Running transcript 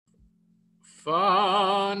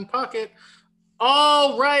Fun Pocket.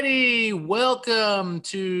 Alrighty, welcome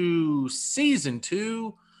to season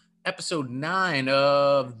 2, episode 9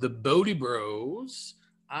 of the Bodie Bros.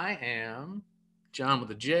 I am John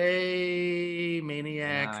with a J, And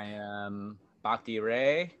Maniac, I am Bhakti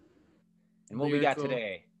Ray. And what we got Lyrical,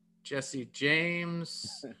 today? Jesse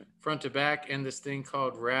James, front to back, and this thing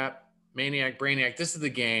called Rap, Maniac, Brainiac. This is the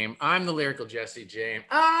game. I'm the Lyrical Jesse James.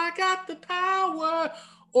 I got the power.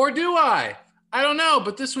 Or do I? I don't know,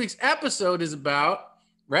 but this week's episode is about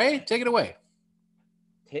Ray. Take it away.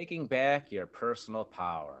 Taking back your personal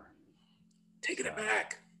power. Taking it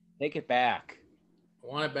back. Take it back. I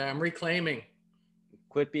want it back. I'm reclaiming.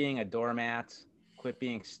 Quit being a doormat. Quit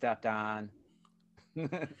being stepped on.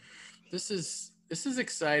 This is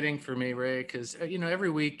exciting for me, Ray, because every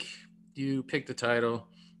week you pick the title,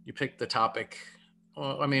 you pick the topic.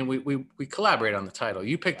 Well, I mean, we collaborate on the title.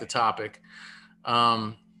 You pick the topic,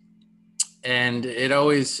 and it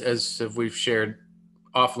always, as we've shared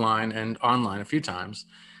offline and online a few times,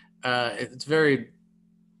 it's very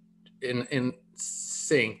in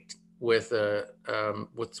sync with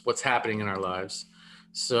what's happening in our lives.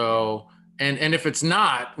 So. And if it's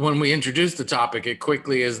not, when we introduce the topic, it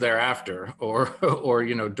quickly is thereafter, or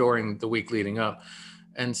during the week leading up.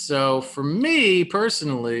 And so for me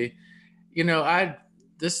personally, I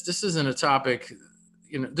this isn't a topic.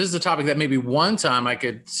 This is a topic that maybe one time I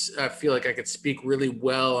feel like I could speak really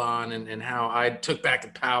well on, and how I took back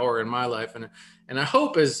the power in my life. And I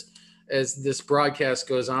hope as this broadcast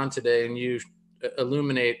goes on today, and you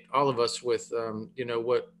illuminate all of us with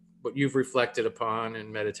what you've reflected upon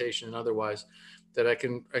in meditation and otherwise, that I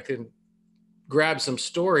can grab some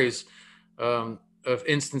stories of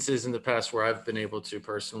instances in the past where I've been able to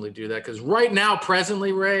personally do that. Because right now,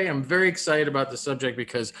 presently, Ray, I'm very excited about the subject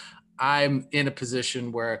because I'm in a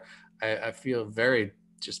position where I feel very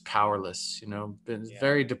just powerless, been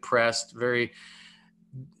very depressed, very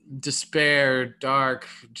despair, dark,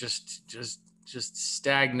 just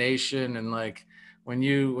stagnation. And like, when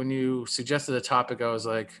you suggested a topic, I was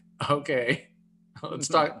like, okay, let's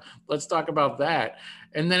talk about that.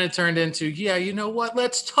 And then it turned into, yeah, you know what?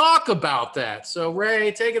 Let's talk about that. So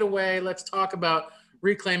Ray, take it away. Let's talk about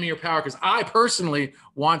reclaiming your power, because I personally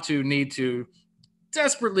need to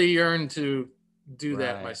desperately yearn to do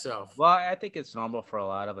that Right. myself. Well, I think it's normal for a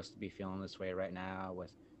lot of us to be feeling this way right now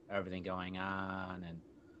with everything going on. And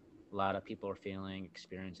a lot of people are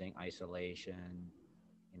experiencing isolation,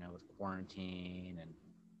 with quarantine, and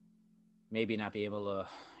maybe not be able to,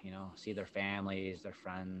 see their families, their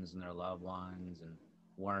friends, and their loved ones, and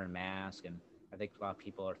wearing masks. And I think a lot of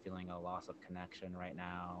people are feeling a loss of connection right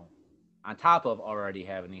now, on top of already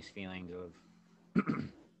having these feelings of,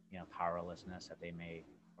 powerlessness that they may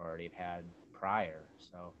already have had prior.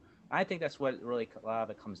 So I think that's what really a lot of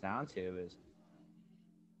it comes down to is,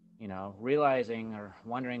 realizing or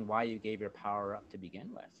wondering why you gave your power up to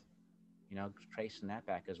begin with, tracing that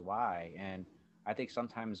back as why. And I think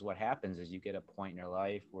sometimes what happens is you get a point in your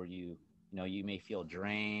life where you may feel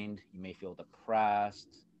drained, you may feel depressed,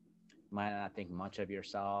 you might not think much of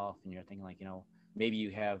yourself, and you're thinking like, maybe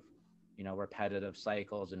you have, repetitive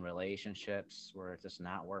cycles in relationships where it's just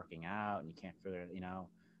not working out, and you can't figure,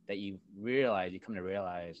 that you come to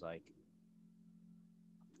realize like,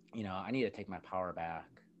 I need to take my power back.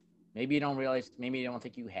 Maybe you don't realize, maybe you don't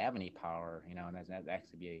think you have any power, and that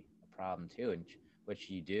could be a problem too, and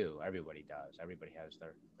which you do. Everybody does. Everybody has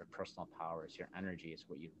their personal powers. Your energy is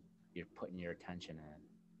what you're putting your attention in.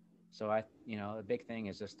 So the big thing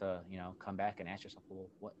is just to, come back and ask yourself,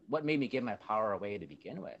 well, what made me give my power away to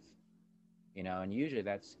begin with? And usually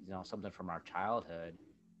that's, something from our childhood.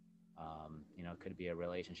 It could be a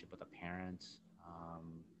relationship with a parent,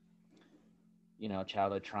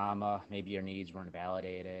 childhood trauma. Maybe your needs weren't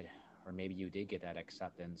validated, or maybe you did get that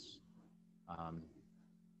acceptance. Um,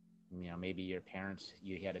 maybe your parents,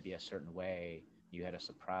 you had to be a certain way, you had to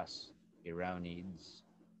suppress your own needs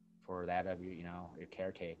for that of your, your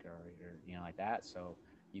caretaker, or your, like that. So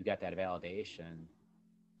you got that validation,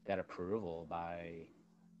 that approval by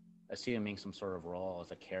assuming some sort of role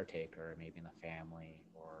as a caretaker, maybe in the family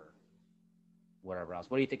or whatever else.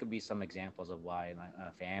 What do you think would be some examples of why in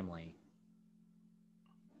a family?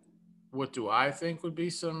 What do I think would be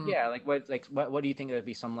some? Yeah, what do you think would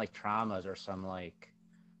be some like traumas, or some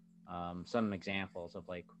examples of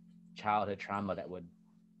like childhood trauma that would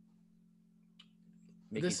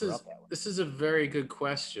make you This grow is up that way? this is a very good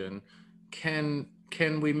question. Can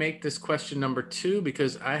we make this question number 2,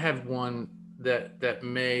 because I have one that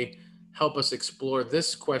may help us explore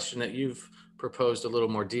this question that you've proposed a little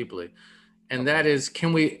more deeply. And that Okay. is,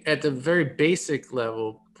 can we, at the very basic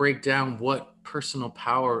level, break down what personal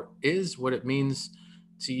power is, what it means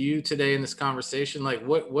to you today in this conversation. Like,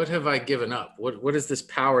 what have I given up? What is this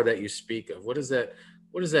power that you speak of? What does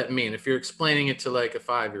that mean? If you're explaining it to like a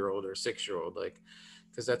 5-year-old or a 6-year-old, like,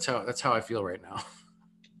 because that's how I feel right now.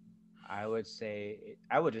 I would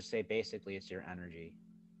just say basically it's your energy.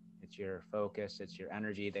 It's your focus, it's your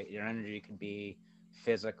energy. That your energy could be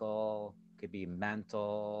physical, could be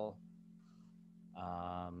mental.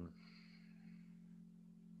 Um,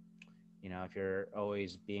 if you're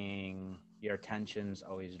always being your attention's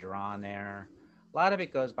always drawn there. A lot of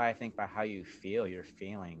it goes by, I think, by how you feel, your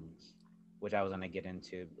feelings, which I was going to get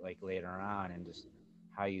into like later on, and just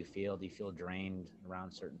how you feel. Do you feel drained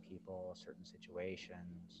around certain people, certain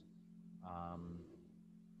situations? um,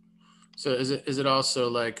 So is it also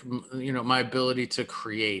like, my ability to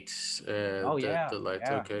create, oh yeah, the light?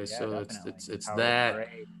 yeah, Okay, yeah, so it's definitely it's it's power to that,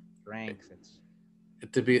 create strength. It's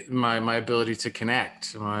to be my ability to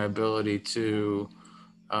connect, my ability to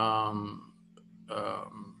um,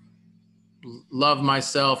 um, love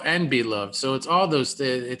myself and be loved. So it's all those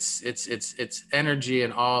things. It's energy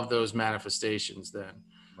and all of those manifestations. Then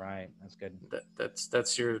right. That's good.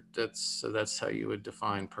 that's how you would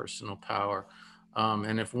define personal power.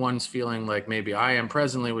 And if one's feeling like maybe I am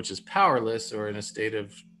presently, which is powerless, or in a state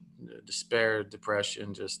of despair,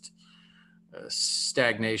 depression, just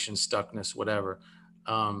stagnation, stuckness, whatever,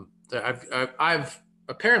 I've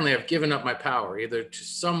apparently I've given up my power either to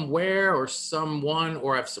somewhere or someone,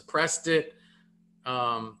 or I've suppressed it.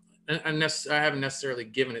 I haven't necessarily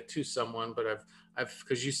given it to someone, but I've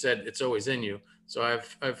because you said it's always in you, so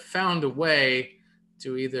I've found a way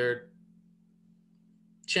to either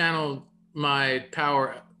channel my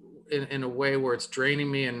power in a way where it's draining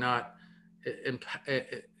me and not, in,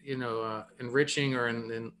 enriching, or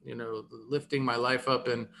in lifting my life up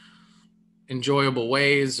in enjoyable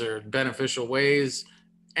ways or beneficial ways,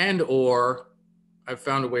 and or I've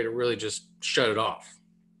found a way to really just shut it off,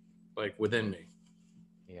 like within me.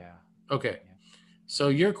 Yeah, Okay. yeah, So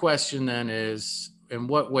your question then is, in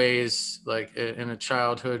what ways, like in a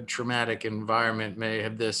childhood traumatic environment, may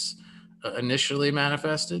have this initially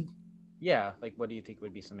manifested? yeah. Like, what do you think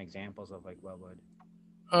would be some examples of like what would?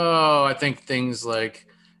 Oh, I think things like,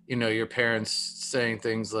 your parents saying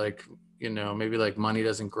things like, maybe like money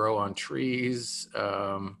doesn't grow on trees.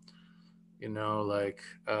 Like,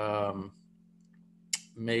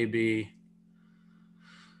 maybe,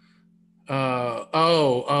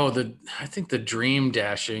 I think the dream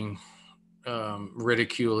dashing,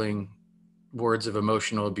 ridiculing words of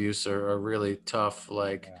emotional abuse are really tough.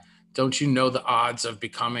 Like, Yeah, don't you know the odds of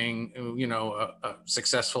becoming, a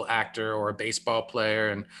successful actor or a baseball player?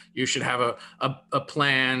 And you should have a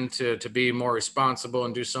plan to be more responsible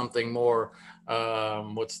and do something more,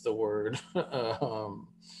 what's the word?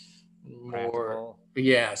 More, practical.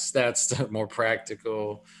 yes, that's the more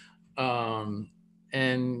practical. Um,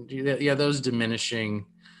 and yeah, those diminishing,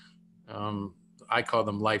 um, I call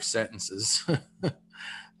them life sentences.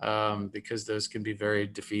 Because those can be very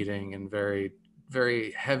defeating and very,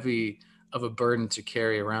 very heavy of a burden to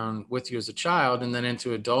carry around with you as a child, and then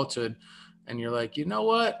into adulthood. And you're like, you know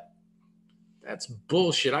what? That's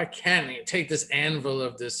bullshit. I can't take this anvil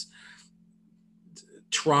of this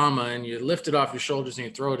trauma, and you lift it off your shoulders and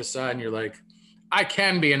you throw it aside, and you're like, I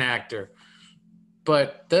can be an actor.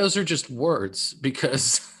 But those are just words,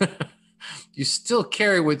 because you still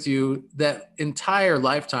carry with you that entire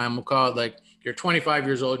lifetime. We'll call it, like, you're 25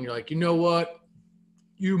 years old and you're like, you know what?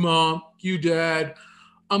 You mom, you dad,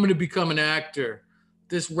 I'm going to become an actor.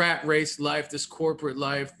 This rat race life, this corporate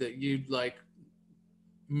life that you like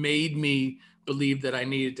made me believe that I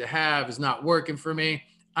needed to have, is not working for me.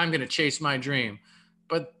 I'm going to chase my dream.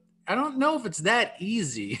 But I don't know if it's that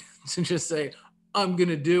easy to just say, I'm going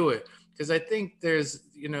to do it. Because I think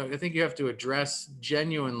I think you have to address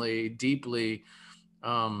genuinely, deeply,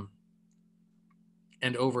 um,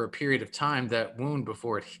 and over a period of time, that wound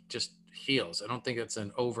before it just heals. I don't think it's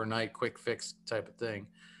an overnight quick fix type of thing.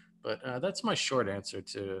 But that's my short answer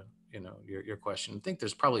to your question. I think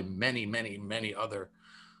there's probably many, many, many other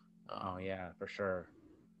Oh um, yeah, for sure,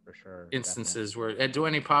 definitely. instances where, do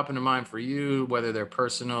any pop into mind for you, whether they're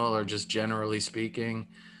personal or just generally speaking,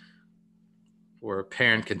 where a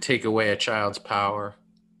parent can take away a child's power?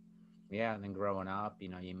 Yeah, and then growing up, you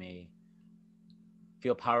may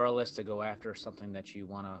feel powerless to go after something that you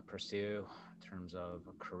want to pursue in terms of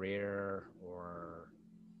a career or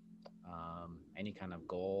any kind of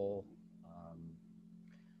goal.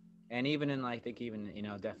 And even in, I think, even,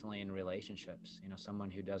 definitely in relationships, someone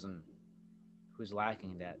who's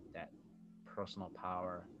lacking that personal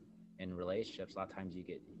power in relationships. A lot of times you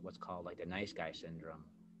get what's called like the nice guy syndrome,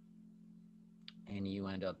 and you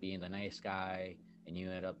end up being the nice guy, and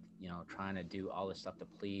you end up, trying to do all this stuff to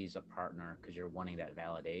please a partner because you're wanting that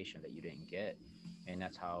validation that you didn't get. And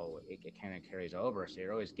that's how it kind of carries over. So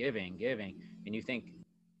you're always giving, and you think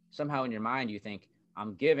somehow in your mind, you think,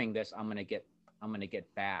 I'm giving this, I'm going to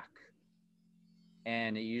get back.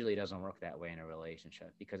 And it usually doesn't work that way in a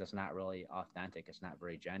relationship because it's not really authentic. It's not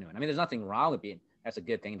very genuine. I mean, there's nothing wrong with being, that's a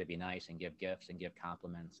good thing to be nice and give gifts and give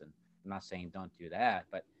compliments. And I'm not saying don't do that,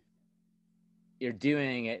 but you're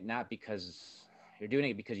doing it not because you're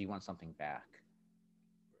doing it because you want something back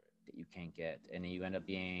that you can't get. And then you end up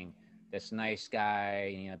being this nice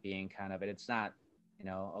guy, being kind of, and it's not,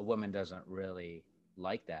 a woman doesn't really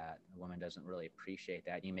like that. A woman doesn't really appreciate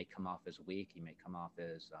that. You may come off as weak. You may come off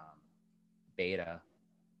as beta,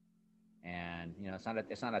 and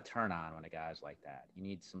it's not a turn on when a guy's like that. You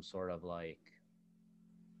need some sort of like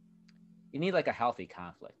you need like a healthy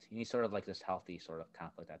conflict. You need sort of like this healthy sort of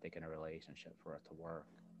conflict, I think, in a relationship for it to work.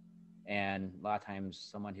 And a lot of times,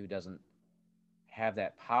 someone who doesn't have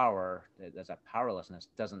that power, that's that powerlessness,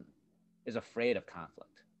 doesn't is afraid of conflict.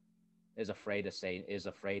 Is afraid to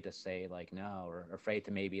say like no, or afraid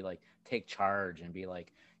to maybe like take charge and be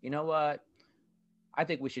like, you know what, I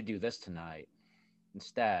think we should do this tonight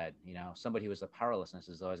instead. Somebody who is the powerlessness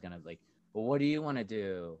is always going to like, well, what do you want to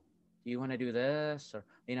do? Do you want to do this? Or,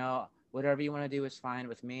 whatever you want to do is fine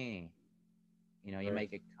with me. You Right.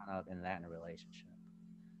 make it kind of in that in a relationship.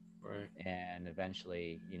 Right. And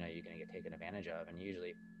eventually, you're going to get taken advantage of. And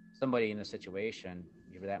usually, somebody in a situation,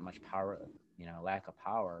 you're that much power, lack of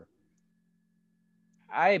power.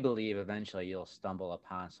 I believe eventually you'll stumble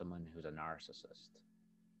upon someone who's a narcissist,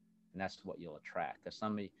 and that's what you'll attract. Because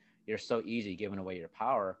somebody, you're so easy giving away your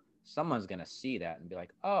power, someone's going to see that and be like,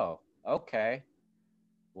 oh, okay,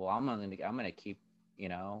 well, I'm gonna keep, you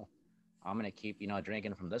know, I'm gonna keep,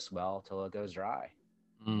 drinking from this well till it goes dry.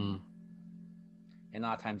 Mm. And a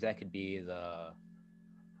lot of times that could be the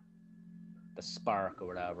spark or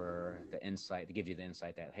whatever, the insight to give you the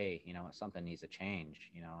insight that, hey, something needs to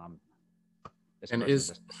change. This And person's is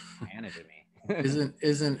just taking advantage of me.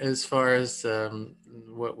 isn't as far as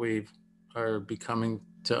what we are becoming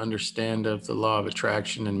to understand of the law of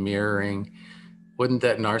attraction and mirroring, wouldn't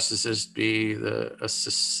that narcissist be a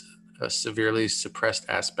severely suppressed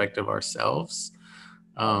aspect of ourselves?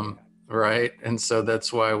 Oh yeah, Right, and so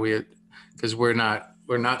that's why because we're not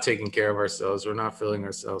taking care of ourselves, we're not filling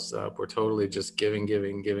ourselves up, we're totally just giving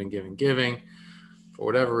for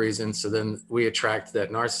whatever reason. So then we attract that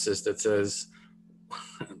narcissist that says,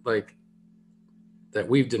 like, that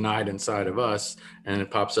we've denied inside of us, and it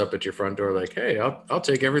pops up at your front door like, hey, I'll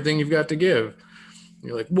take everything you've got to give. And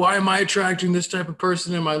you're like, why yeah. am I attracting this type of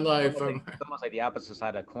person in my It's life? almost like it's almost like the opposite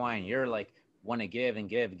side of the coin. You're like want to give and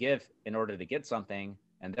give in order to get something,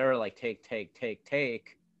 and they're like take.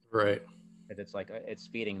 Right. Because it's like it's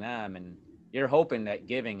feeding them, and you're hoping that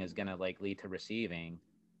giving is gonna like lead to receiving,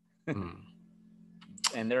 Mm.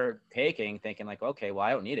 and they're taking, thinking like, okay, well,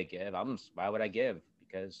 I don't need to give. Why would I give?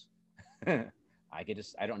 Because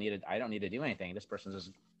I don't need to do anything. This person's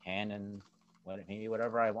just handing maybe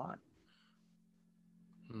whatever I want.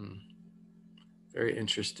 Mm. Very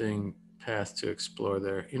interesting path to explore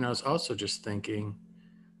there. I was also just thinking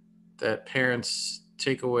that parents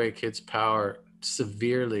take away kids' power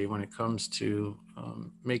severely when it comes to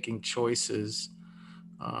making choices,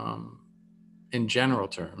 um, in general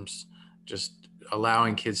terms, just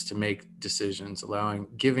allowing kids to make decisions,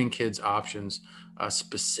 giving kids options,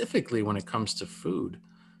 specifically when it comes to food.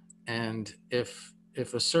 And if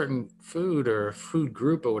a certain food or a food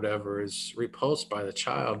group or whatever is repulsed by the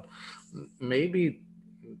child, maybe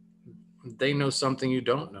they know something you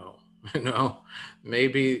don't know. you know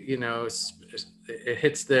Maybe it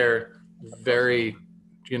hits their A personal, very,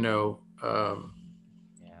 you know um,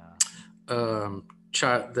 yeah,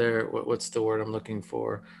 child, their what's the word I'm looking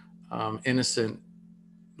for, innocent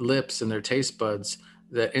lips and their taste buds,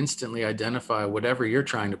 that instantly identify whatever you're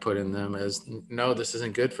trying to put in them as, no, this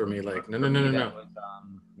isn't good for me. Like, no, for no, no, me no, that no. was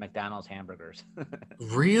McDonald's hamburgers.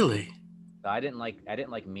 Really? So I didn't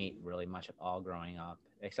like meat really much at all growing up,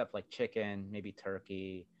 except like chicken, maybe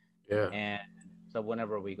turkey. Yeah. And so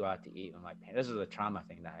whenever we go out to eat with my parents, this is a trauma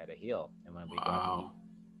thing that I had to heal. And when we go out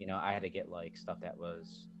to eat, Wow. I had to get like stuff that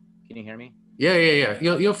was. Can you hear me? Yeah, yeah,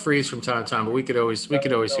 yeah. You'll freeze from time to time, but we could always So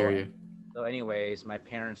hear you. so anyways, my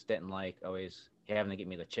parents didn't like always having to get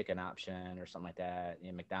me the chicken option or something like that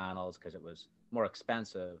in McDonald's because it was more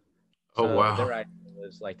expensive. Oh, So wow. their idea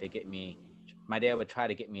was like to get me. My dad would try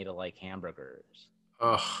to get me to like hamburgers.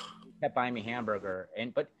 Oh, He kept buying me hamburger,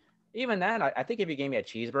 and but even then, I think if you gave me a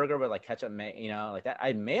cheeseburger with like ketchup, like that,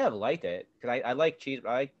 I may have liked it because I like cheese.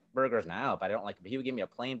 I like burgers now, but I don't like. But he would give me a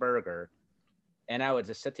plain burger, And I would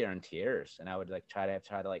just sit there in tears, and I would like try to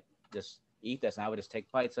like just eat this, and I would just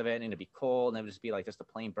take bites of it, and it'd be cold, and it would just be like just a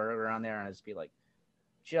plain burger on there, and I'd just be like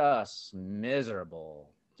just miserable,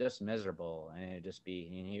 and it'd just be.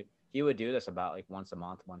 And he would do this about like once a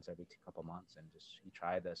month, once every couple months, and just he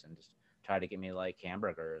tried this and just tried to get me like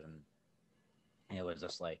hamburgers, and it was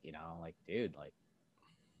just like like dude, like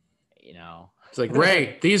you know. It's like,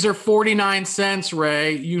 Ray, these are 49 cents,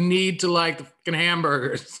 Ray. You need to like the fucking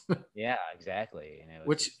hamburgers. Yeah, exactly. And it was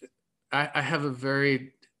Which just I have a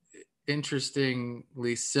very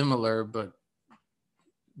interestingly similar, but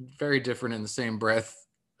very different in the same breath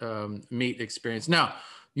meat experience. Now,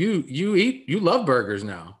 you love burgers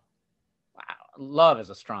now. wow. Love is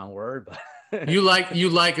a strong word, but You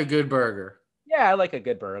like a good burger. yeah, I like a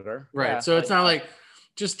good burger. Right. Yeah, So it's not like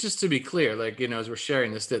just to be clear, like as we're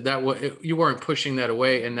sharing this, you weren't pushing that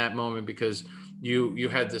away in that moment because you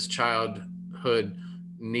had this childhood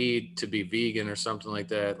need to be vegan or something like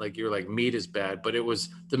that. Like you were like meat is bad, but it was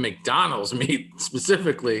the McDonald's meat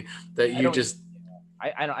specifically that I you don't eat. just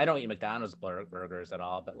I don't eat McDonald's burgers at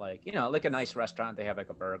all, but like like a nice restaurant, they have like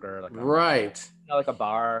a burger, like right. like a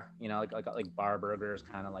bar, like bar burgers,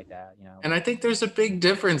 kind of like that, And I think there's a big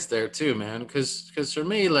difference there too, man. Because for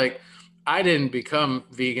me, like, I didn't become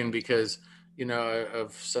vegan because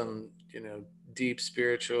of some deep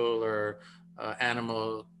spiritual or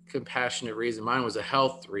animal compassionate reason. Mine was a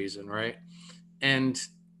health reason, right? And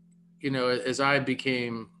as I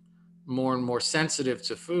became more and more sensitive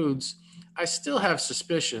to foods, I still have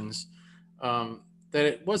suspicions um, that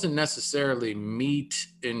it wasn't necessarily meat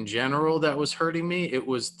in general that was hurting me. It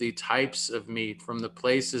was the types of meat from the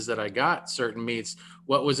places that I got certain meats,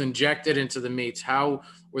 what was injected into the meats, how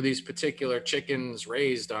were these particular chickens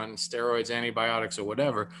raised on steroids, antibiotics, or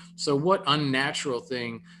whatever. So, what unnatural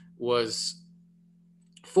thing was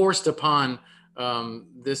forced upon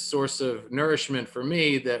this source of nourishment for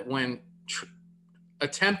me that when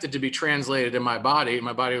attempted to be translated in my body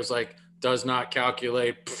was like, does not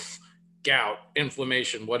calculate, gout,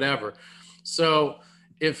 inflammation, whatever. So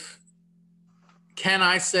if, can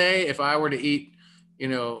I say if I were to eat,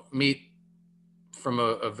 meat from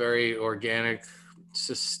a very organic,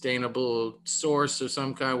 sustainable source of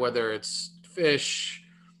some kind, whether it's fish,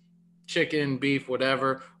 chicken, beef,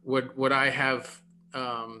 whatever, would I have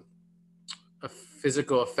um,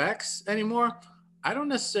 physical effects anymore? I don't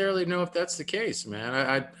necessarily know if that's the case, man.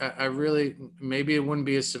 I really, maybe it wouldn't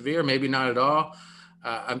be as severe, maybe not at all.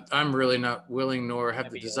 I'm really not willing nor have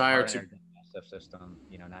might the be like desire hard on to. your digestive system,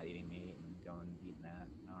 not eating meat and going and eating that.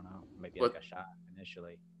 I don't know. It might be like What? a shock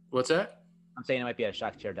initially. What's that? I'm saying it might be a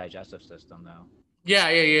shock to your digestive system, though.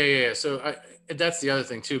 Yeah. So that's the other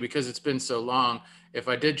thing too, because it's been so long. If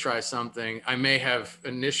I did try something, I may have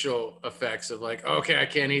initial effects of like, okay, I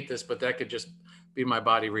can't eat this, but that could just be my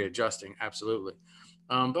body readjusting. Absolutely.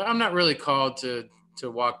 But I'm not really called to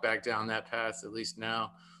walk back down that path, at least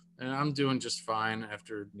now. And I'm doing just fine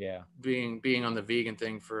after Yeah. being on the vegan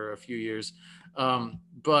thing for a few years.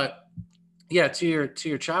 But yeah, to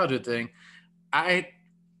your childhood thing, I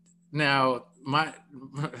now my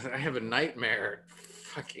I have a nightmare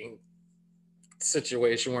fucking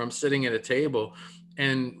situation where I'm sitting at a table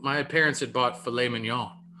and my parents had bought filet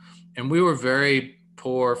mignon and we were very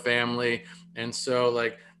poor family, and so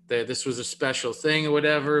like this was a special thing or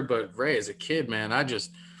whatever. But Ray, as a kid, man, I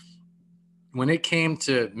just, when it came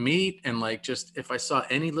to meat and like just if I saw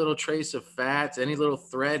any little trace of fats, any little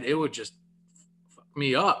thread, it would just fuck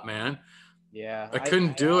me up, man. Yeah. I I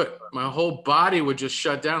couldn't do it. My whole body would just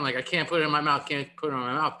shut down. Like I can't put it in my mouth, can't put it in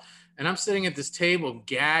my mouth. And I'm sitting at this table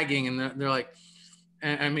gagging, and they're like,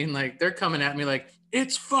 I mean, like they're coming at me like,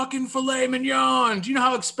 it's fucking filet mignon. Do you know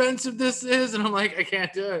how expensive this is? And I'm like, I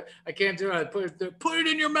can't do it. I can't do it. I put it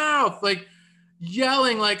in your mouth, like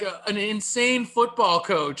yelling like an insane football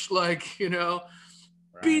coach, like beat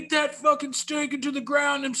right. that fucking steak into the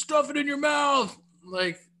ground and stuff it in your mouth.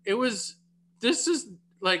 Like it was. This is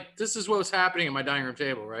this is what was happening at my dining room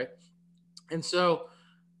table, right? And so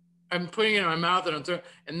I'm putting it in my mouth and I'm throwing,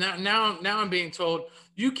 and now I'm being told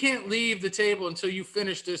you can't leave the table until you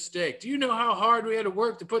finish this steak. Do you know how hard we had to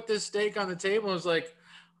work to put this steak on the table? And I was like,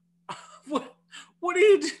 what? What are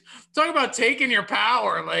you talking about taking your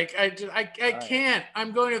power? Like I Right. can't.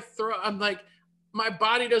 I'm going to throw. I'm like, my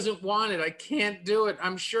body doesn't want it. I can't do it.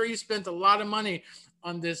 I'm sure you spent a lot of money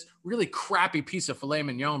on this really crappy piece of filet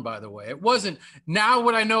mignon, by the way. It wasn't. Now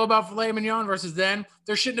what I know about filet mignon versus then,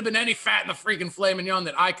 there shouldn't have been any fat in the freaking filet mignon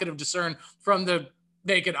that I could have discerned from the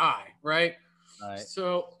naked eye, right? Right.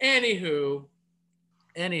 So, anywho,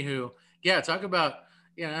 yeah, talk about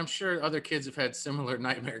Yeah, I'm sure other kids have had similar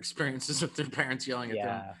nightmare experiences with their parents yelling at them.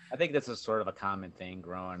 Yeah, I think this is sort of a common thing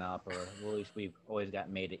growing up, or at least we've always got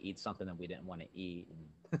made to eat something that we didn't want to eat.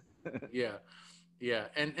 And Yeah, yeah,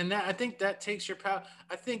 and that I think that takes your power.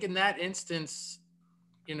 I think in that instance,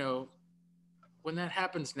 you know, when that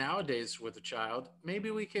happens nowadays with a child,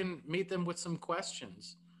 maybe we can meet them with some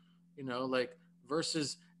questions, like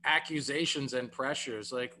versus accusations and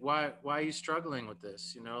pressures. Like, why are you struggling with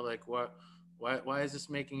this? Like why is this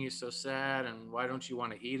making you so sad, and why don't you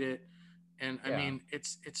want to eat it? And I yeah, mean,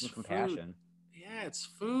 it's some food. compassion. Yeah, it's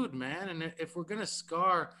food, man. And if we're gonna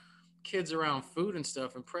scar kids around food and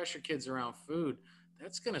stuff and pressure kids around food,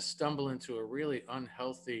 that's gonna stumble into a really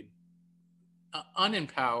unhealthy,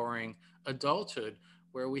 unempowering adulthood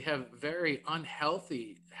where we have very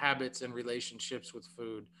unhealthy habits and relationships with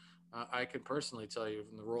food. I can personally tell you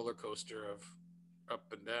from the roller coaster of up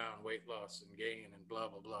and down, weight loss and gain, and blah,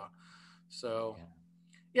 blah, blah. So, Yeah.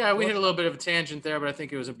 yeah, So we hit a let's little bit of a tangent there, but I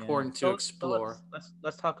think it was yeah. important to So explore.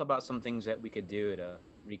 let's talk about some things that we could do to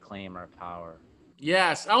reclaim our power.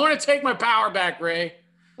 Yes, I want to take my power back, Ray.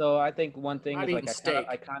 So I think one thing Not is eating like I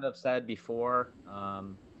steak. kind of said before,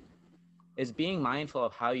 is being mindful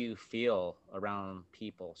of how you feel around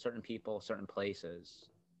people, certain places.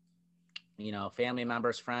 Family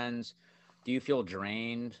members, friends. Do you feel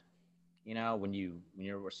drained? When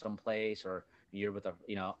you're with someplace, or you're with a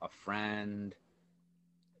friend.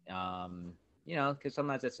 Um, because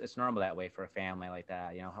sometimes it's normal that way for a family like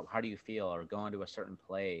that. How do you feel, or going to a certain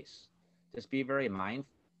place? Just be very mindful.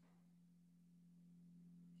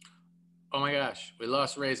 Oh my gosh, we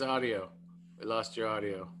lost Ray's audio. We lost your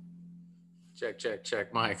audio. Check, check,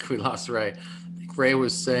 check, Mike. We lost Ray. I think Ray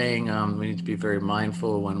was saying we need to be very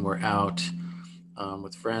mindful when we're out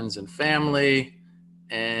with friends and family,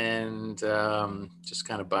 and just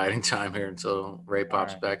kind of biding time here until Ray All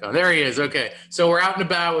pops right. back on. There he is. Okay, so we're out and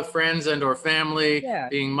about with friends and/or family, Yeah,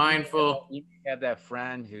 being you may have mindful. that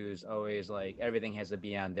friend who's always like everything has to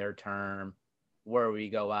be on their term, where we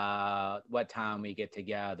go out, what time we get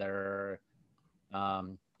together.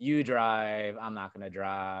 You drive, I'm not going to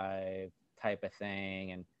drive, type of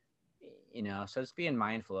thing, and so just being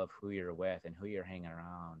mindful of who you're with and who you're hanging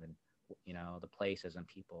around, and the places and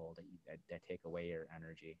people that take away your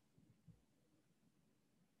energy.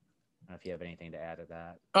 I don't know if you have anything to add to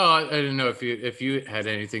that. Oh, I didn't know if you had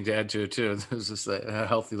anything to add to it too. There's just a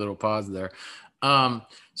healthy little pause there.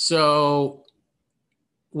 So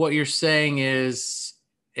what you're saying is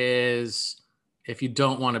if you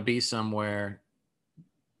don't want to be somewhere,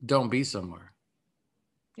 don't be somewhere.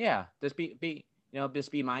 Yeah, just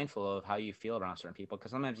be mindful of how you feel around certain people,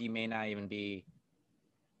 because sometimes you may not even be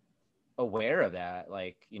aware of that.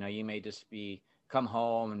 Like, you may just be come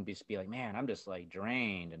home and just be like, man, I'm just like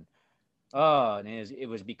drained, and and it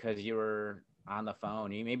was because you were on the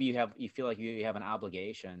phone. You feel like you have an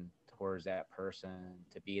obligation towards that person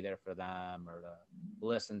to be there for them, or to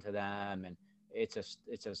listen to them, and it's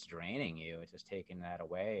just draining you. It's just taking that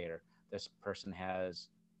away. Or this person has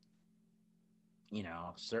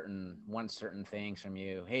certain things from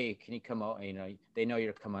you. Hey, can you come over? They know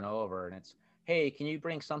you're coming over, and it's, hey, can you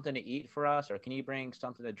bring something to eat for us, or can you bring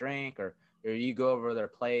something to drink, or you go over their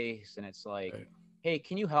place, and it's like, Right. hey,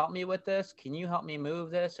 can you help me with this? Can you help me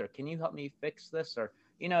move this, or can you help me fix this? Or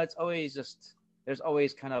it's always just, there's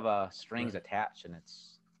always kind of a strings Right. attached, and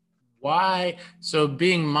it's, Why? So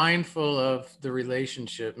being mindful of the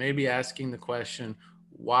relationship, maybe asking the question,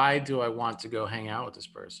 why do I want to go hang out with this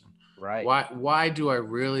person? right. Why do I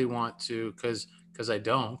really want to? Because I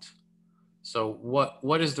don't. So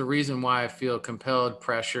what is the reason why I feel compelled,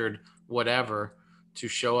 pressured, whatever, to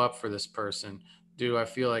show up for this person? Do I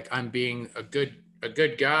feel like I'm being a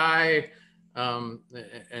good guy, and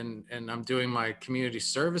I'm doing my community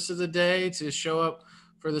service of the day to show up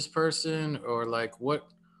for this person, or like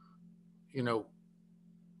you know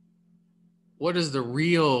what is the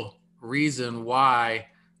real reason why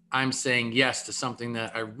I'm saying yes to something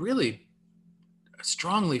that I really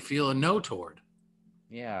strongly feel a no toward?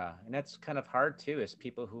 Yeah, and that's kind of hard too. Is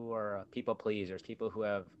people who are people pleasers, people who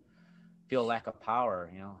have feel lack of power.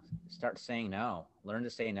 Start saying no. Learn to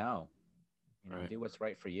say no. Right. Do what's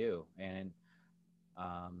right for you. And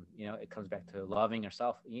it comes back to loving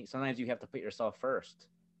yourself. Sometimes you have to put yourself first,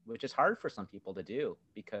 which is hard for some people to do,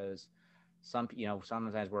 because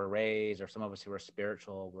sometimes we're raised, or some of us who are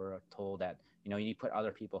spiritual, we're told that you need to put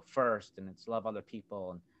other people first, and it's love other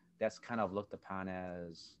people, and that's kind of looked upon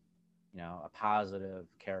as a positive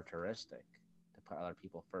characteristic, to put other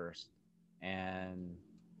people first. And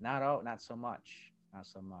not so much, not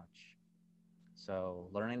so much. So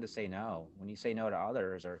learning to say no. When you say no to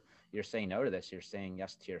others, or you're saying no to this, you're saying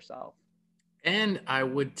yes to yourself. And I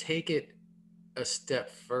would take it a step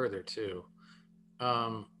further too.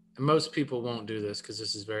 Most people won't do this because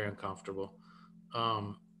this is very uncomfortable.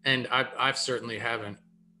 And I've certainly haven't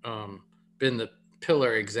um, been the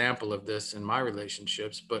pillar example of this in my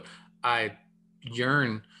relationships, but I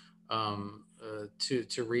yearn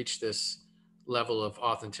to reach this level of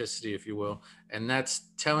authenticity, if you will, and that's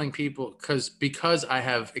telling people because I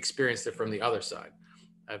have experienced it from the other side.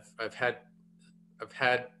 I've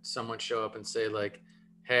had someone show up and say like,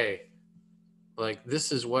 "Hey, like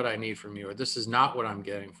this is what I need from you, or this is not what I'm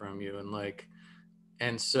getting from you," and like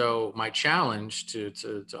and so my challenge to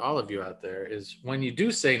all of you out there is when you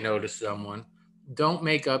do say no to someone, don't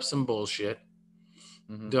make up some bullshit.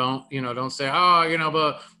 Mm-hmm. Don't say, oh,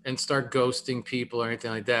 but and start ghosting people or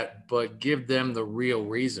anything like that, but give them the real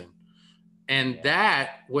reason. And Yeah. that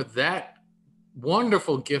what that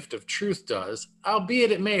wonderful gift of truth does,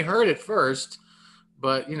 albeit it may hurt at first,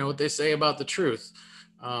 but you know what they say about the truth.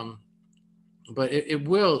 Um, but it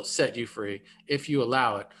will set you free if you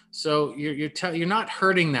allow it. So you're not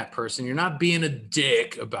hurting that person. You're not being a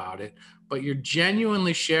dick about it, but you're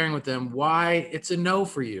genuinely sharing with them why it's a no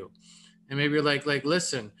for you. And maybe you're like,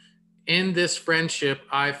 listen, in this friendship,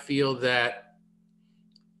 I feel that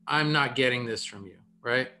I'm not getting this from you,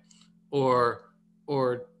 right? Or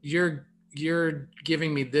you're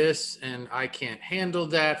giving me this and I can't handle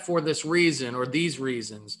that for this reason or these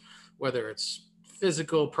reasons, whether it's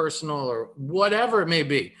physical, personal, or whatever it may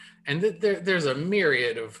be. And there's a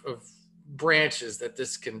myriad of branches that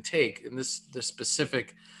this can take in this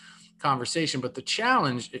specific conversation. But the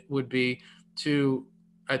challenge it would be to,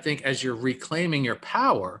 I think, as you're reclaiming your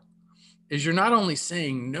power, is you're not only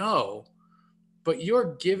saying no, but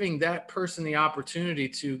you're giving that person the opportunity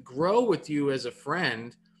to grow with you as a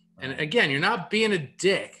friend. And Right. again, you're not being a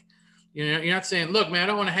dick. You're not saying, "Look, man, I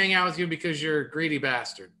don't want to hang out with you because you're a greedy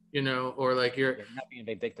bastard," or like you're You're not being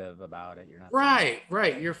vindictive about it. You're not being.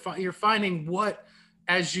 right. You're finding what,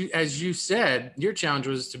 as you said, your challenge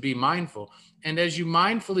was to be mindful, and as you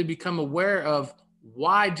mindfully become aware of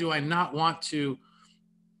why do I not want to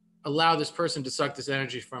allow this person to suck this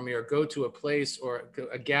energy from me or go to a place or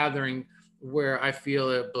a gathering where I feel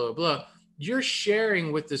it, blah, blah. You're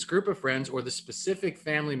sharing with this group of friends or the specific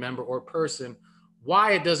family member or person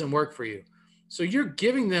why it doesn't work for you. So you're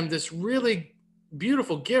giving them this really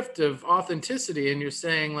beautiful gift of authenticity. And you're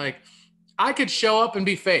saying, like, I could show up and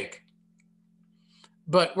be fake,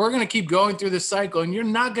 but we're going to keep going through this cycle and you're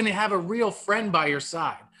not going to have a real friend by your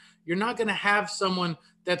side. You're not going to have someone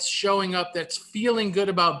that's showing up that's feeling good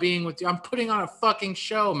about being with you. I'm putting on a fucking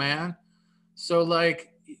show, man. So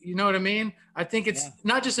like, you know what I mean? I think it's Yeah.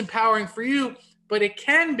 not just empowering for you, but it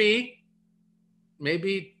can be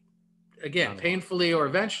maybe again Down the line. painfully or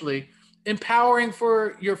eventually empowering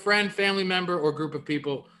for your friend, family member, or group of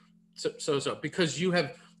people. So because you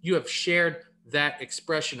have shared that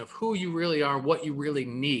expression of who you really are, what you really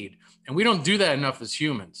need, and we don't do that enough as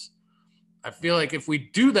humans. I feel Right. like if we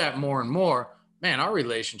do that more and more, man, our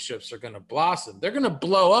relationships are going to blossom. They're going to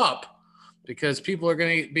blow up because people are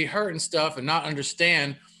going to be hurting stuff and not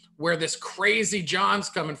understand where this crazy John's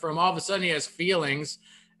coming from. All of a sudden, he has feelings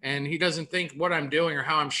and he doesn't think what I'm doing or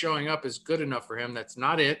how I'm showing up is good enough for him. That's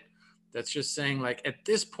not it. That's just saying, like, at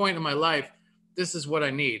this point in my life, this is what I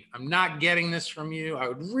need. I'm not getting this from you. I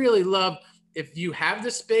would really love if you have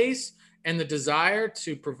the space and the desire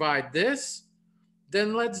to provide this,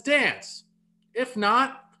 then let's dance. If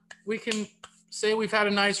not, we can say we've had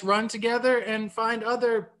a nice run together and find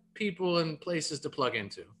other people and places to plug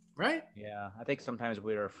into, right? Yeah. I think sometimes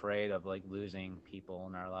we're afraid of like losing people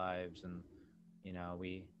in our lives, and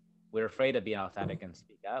we're afraid of being authentic and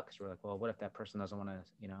speak out because we're like, well, what if that person doesn't want to,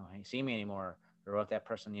 see me anymore, or what if that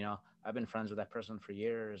person, I've been friends with that person for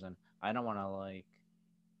years, and I don't want to like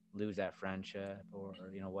lose that friendship or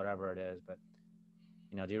whatever it is. But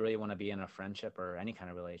do you really want to be in a friendship or any kind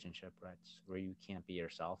of relationship, right, where you can't be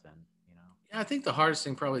yourself in? You know? Yeah, I think the hardest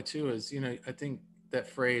thing probably too is, I think that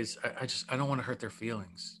phrase, I don't want to hurt their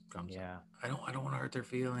feelings comes up. Yeah. I don't want to hurt their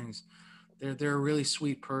feelings. They're a really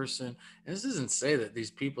sweet person. And this doesn't say that these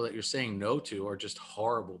people that you're saying no to are just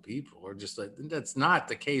horrible people or just like that's not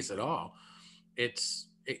the case at all.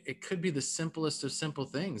 It could be the simplest of simple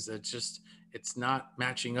things that just it's not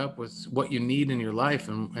matching up with what you need in your life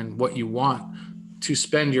and what you want to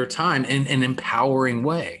spend your time in an empowering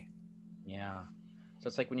way. Yeah. So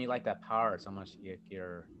it's like when you like that power, it's almost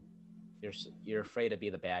you're afraid to be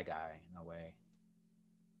the bad guy in a way.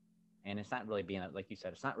 And it's not really being like you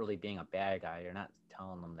said, it's not really being a bad guy. You're not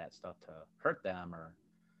telling them that stuff to hurt them or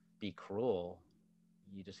be cruel.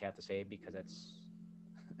 You just have to say it because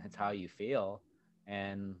it's how you feel.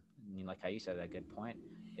 And like how you said, a good point.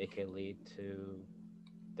 it could lead to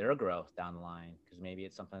their growth down the line, because maybe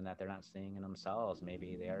it's something that they're not seeing in themselves.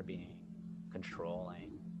 Maybe they are being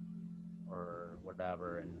controlling or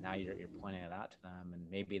whatever, and now you're pointing it out to them, and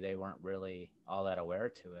maybe they weren't really all that aware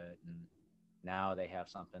to it, and now they have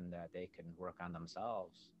something that they can work on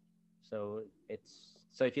themselves. So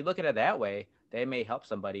if you look at it that way, they may help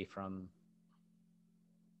somebody from,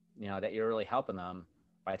 that you're really helping them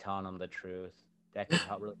by telling them the truth. That could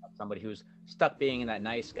really help somebody who's stuck being in that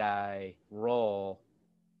nice guy role,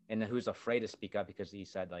 and who's afraid to speak up because he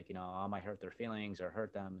said, like, I might hurt their feelings or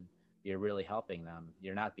hurt them. You're really helping them.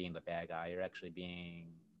 You're not being the bad guy. You're actually being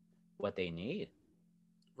what they need.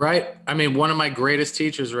 Right. I mean, one of my greatest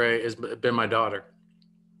teachers, Ray, has been my daughter,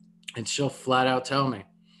 and she'll flat out tell me.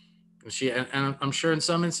 And I'm sure in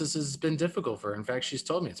some instances it's been difficult for her. In fact, she's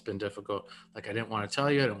told me it's been difficult. Like, I didn't want to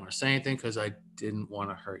tell you, I didn't want to say anything because I didn't want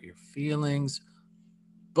to hurt your feelings.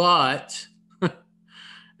 But, and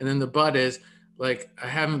then the but is, like, I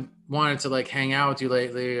haven't wanted to like hang out with you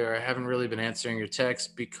lately, or I haven't really been answering your texts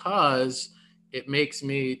because it makes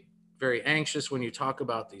me very anxious when you talk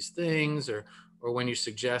about these things, or when you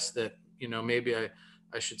suggest that, maybe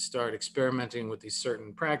I should start experimenting with these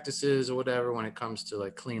certain practices or whatever when it comes to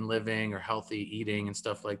like clean living or healthy eating and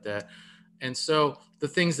stuff like that. And so the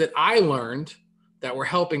things that I learned that were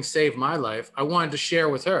helping save my life, I wanted to share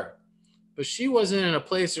with her. But she wasn't in a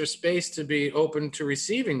place or space to be open to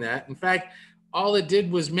receiving that. In fact, all it did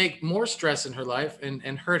was make more stress in her life, and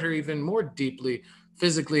hurt her even more deeply,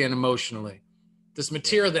 physically and emotionally. This Yeah.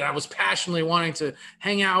 material that I was passionately wanting to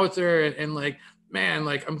hang out with her, and like, man,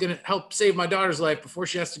 like, I'm going to help save my daughter's life before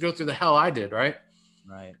she has to go through the hell I did, right?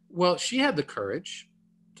 Right. Well, she had the courage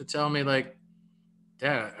to tell me, like,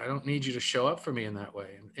 Dad, I don't need you to show up for me in that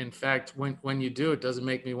way. In fact, when you do, it doesn't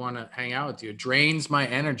make me want to hang out with you. It drains my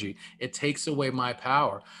energy. It takes away my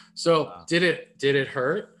power. So Wow. did it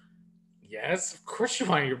hurt? Yes, of course you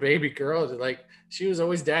want your baby girl to, like, she was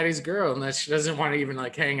always daddy's girl unless she doesn't want to even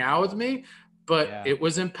like hang out with me. But Yeah. it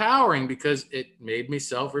was empowering because it made me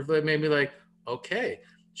self-reflect, made me like, okay,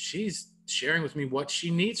 she's sharing with me what she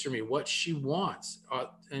needs from me, what she wants.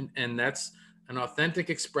 And that's an authentic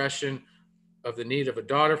expression of the need of a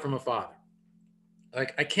daughter from a father.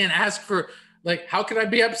 Like, I can't ask for, like, how could I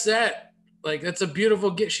be upset? Like, that's a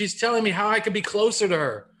beautiful gift. She's telling me how I could be closer to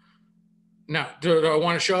her. Now, do I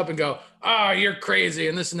want to show up and go, oh, you're crazy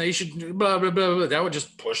and this and that, you should blah, blah, blah, blah. That would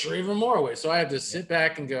just push her even more away. So I have to Yeah. sit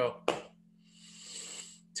back and go,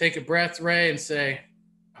 take a breath, Ray, and say,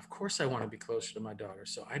 of course I want to be closer to my daughter.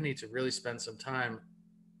 So I need to really spend some time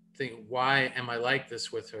thinking, why am I like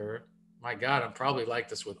this with her? My God, I'm probably like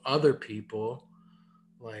this with other people.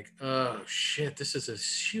 Like, oh shit, this is a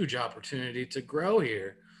huge opportunity to grow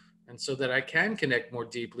here. And so that I can connect more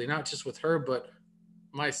deeply, not just with her, but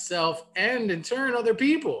myself and in turn other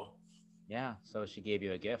people. Yeah. So she gave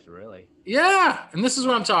you a gift, really. Yeah. And this is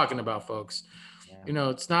what I'm talking about, folks. Yeah.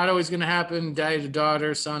 It's not always going to happen daddy to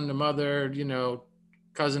daughter, son to mother,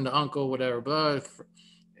 cousin to uncle, whatever. But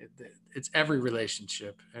it's every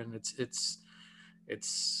relationship, and it's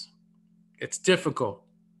it's difficult,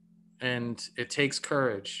 and it takes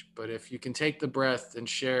courage. But if you can take the breath and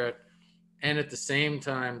share it, and at the same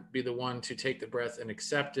time be the one to take the breath and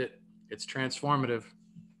accept it, it's transformative.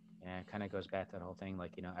 Yeah. It kind of goes back to that whole thing,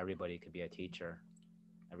 like, everybody could be a teacher.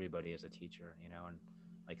 Everybody is a teacher, and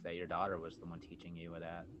like that, your daughter was the one teaching you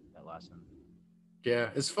that lesson.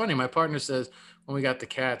 Yeah, it's funny. My partner says when we got the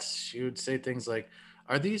cats, she would say things like,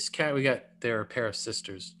 "Are these cat? We got they're a pair of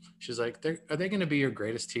sisters." She's like, "Are they going to be your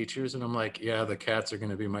greatest teachers?" And I'm like, "Yeah, the cats are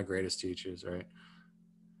going to be my greatest teachers, right?"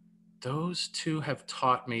 Those two have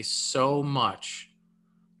taught me so much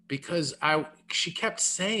because I she kept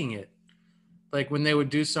saying it. Like when they would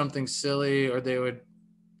do something silly, or they would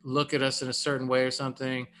look at us in a certain way or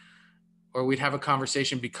something, or we'd have a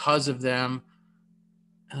conversation because of them.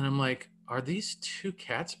 And I'm like, are these two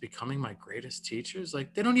cats becoming my greatest teachers?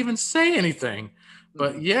 Like, they don't even say anything.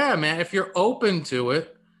 But yeah, man, if you're open to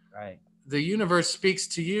it, Right. the universe speaks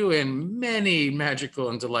to you in many magical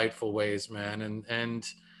and delightful ways, man.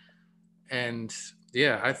 And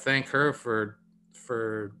yeah, I thank her for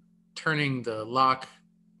turning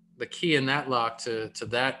the key in that lock to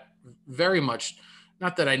that very much.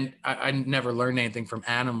 Not that I never learned anything from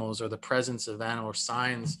animals or the presence of animal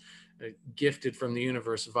signs gifted from the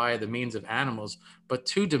universe via the means of animals, but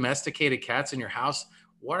two domesticated cats in your house,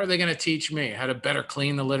 what are they going to teach me? How to better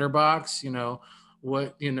clean the litter box?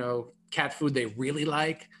 What cat food they really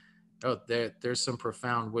like? Oh, there's some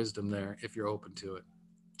profound wisdom there if you're open to it.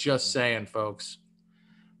 Just Yeah. saying, folks.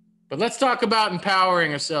 But let's talk about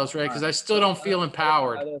empowering ourselves, right? All Because right. I still So don't feel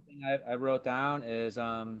empowered. other thing I wrote down is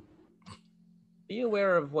Be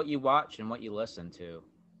aware of what you watch and what you listen to.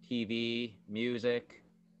 TV, music.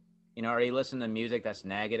 You know, are you listening to music that's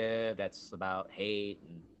negative, that's about hate?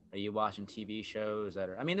 And are you watching TV shows that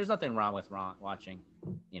are, I mean, there's nothing wrong with watching,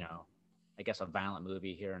 you know, I guess a violent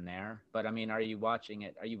movie here and there. But I mean, are you watching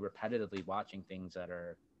it? Are you repetitively watching things that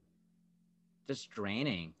are just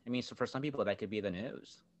draining? I mean, so for some people, that could be the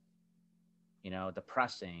news, you know,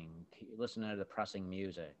 depressing, listening to depressing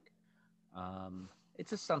music. It's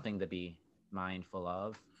just something to be mindful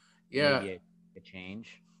of. Yeah, Maybe it could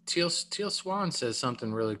change. Teal Swan says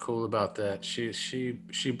something really cool about that.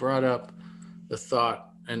 She brought up the thought,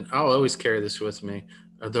 and I'll always carry this with me,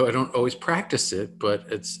 although I don't always practice it. But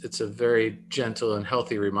it's a very gentle and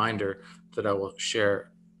healthy reminder that I will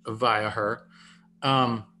share via her.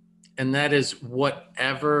 Um, and that is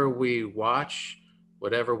whatever we watch,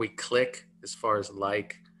 whatever we click as far as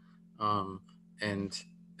like, um, and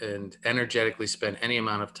and energetically spend any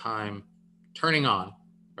amount of time turning on,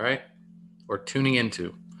 right, or tuning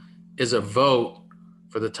into, is a vote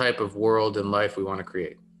for the type of world and life we want to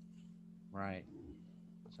create. Right.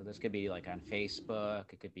 So this could be like on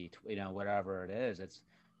Facebook. It could be, you know, whatever it is. It's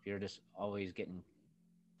if you're just always getting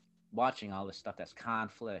watching all this stuff that's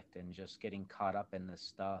conflict and just getting caught up in this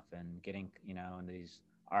stuff and getting, you know, in these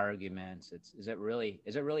arguments. It's is it really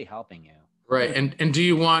helping Right. you? And do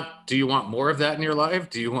you want more of that in your life?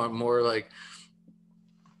 Do you want more like,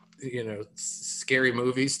 scary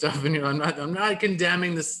movie stuff? And I'm not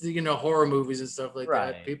condemning this, horror movies and stuff like that.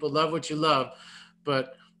 Right. People love what you love,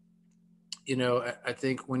 but I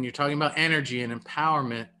think when you're talking about energy and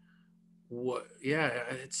empowerment, yeah,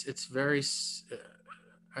 it's very.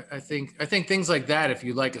 I think things like that, if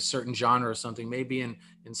you like a certain genre or something, maybe in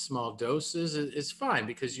small doses, is fine,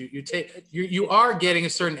 because you take you It's are getting a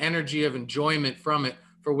certain energy of enjoyment from it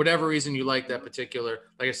for whatever reason you like that particular.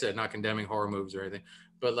 Like I said, not condemning horror movies or anything,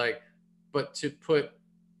 but to put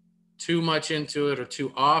too much into it or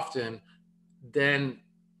too often, then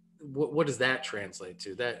what does that translate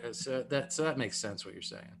to? That makes sense what you're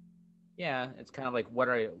saying. yeah, it's kind of like what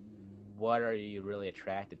are you really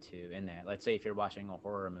attracted to in that? Let's say if you're watching a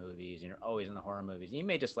horror movies and you're always in the horror movies, you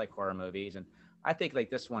may just like horror movies, and I think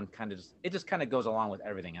like this one kind of just kind of goes along with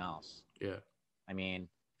everything else. Yeah. I mean,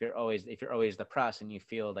 if you're always depressed and you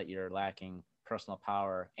feel that you're lacking personal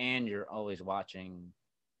power, and you're always watching,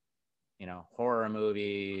 you know, horror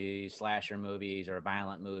movies, slasher movies, or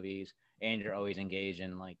violent movies, and you're always engaged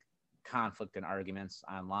in like conflict and arguments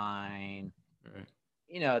online, Right.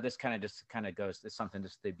 you know, this kind of just kind of goes to something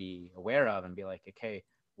just to be aware of and be like, okay,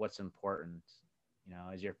 what's important? You know,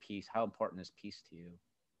 is your peace, how important is peace to you?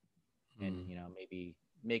 And, Mm. you know, maybe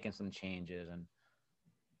making some changes and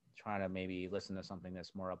trying to maybe listen to something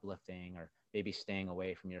that's more uplifting, or maybe staying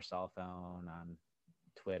away from your cell phone on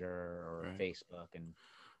Twitter or Right. Facebook. And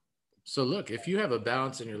So look, if you have a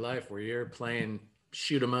balance in your life where you're playing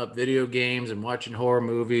shoot 'em up video games and watching horror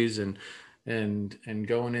movies and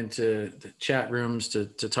going into the chat rooms to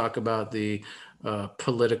talk about the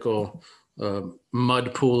political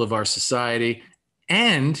mud pool of our society,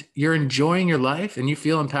 and you're enjoying your life and you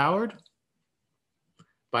feel empowered,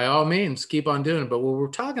 by all means, keep on doing it. But what we're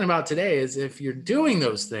talking about today is if you're doing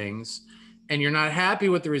those things and you're not happy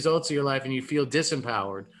with the results of your life and you feel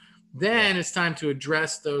disempowered, then yeah, it's time to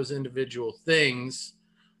address those individual things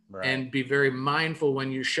right. and be very mindful when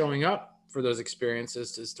you're showing up for those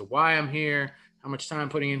experiences as to why I'm here, how much time I'm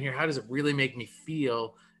putting in here, how does it really make me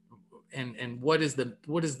feel, and what is the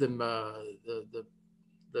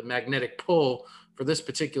magnetic pull for this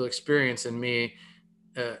particular experience in me,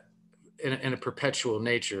 uh, in a perpetual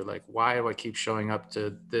nature. Like, why do I keep showing up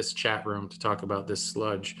to this chat room to talk about this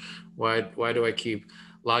sludge? Why do I keep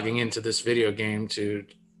logging into this video game to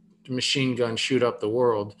machine gun shoot up the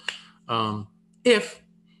world? If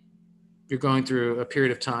you're going through a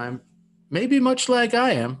period of time, maybe much like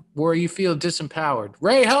I am, where you feel disempowered,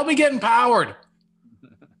 Ray, help me get empowered.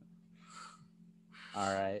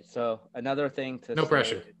 All right. So another thing to No say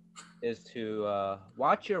pressure. is to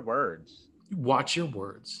watch your words. Watch your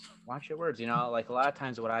words. Watch your words. You know, like a lot of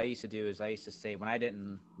times what I used to do is I used to say when I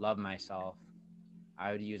didn't love myself,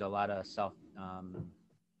 I would use a lot of self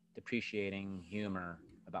depreciating humor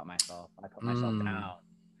about myself. I put myself Mm. down.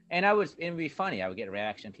 And it'd be funny. I would get a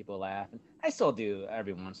reaction, people laugh. And I still do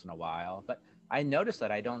every once in a while, but I noticed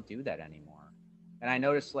that I don't do that anymore. And I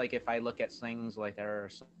noticed like if I look at things like there are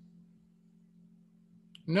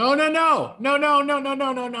No, no, no, no, no, no, no,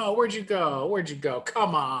 no, no, no. Where'd you go? Where'd you go?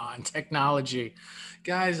 Come on, technology.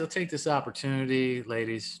 Guys, I'll take this opportunity,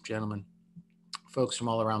 ladies, gentlemen, folks from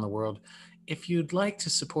all around the world. If you'd like to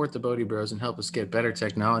support the Bodie Bros and help us get better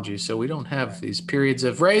technology so we don't have these periods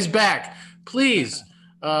of raise back, please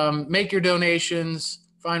Make your donations.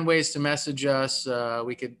 Find ways to message us.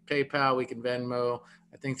 We could PayPal, we can Venmo.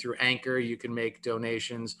 I think through Anchor, you can make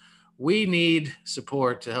donations. We need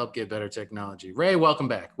support to help get better technology. Ray, welcome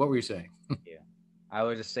back. What were you saying? Yeah. I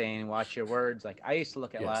was just saying, watch your words. Like I used to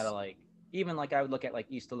look at a lot of Yes. like, even like I would look at like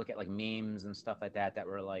used to look at like memes and stuff like that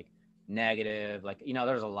were like negative. Like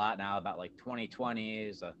there's a lot now about like 2020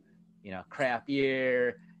 is a crap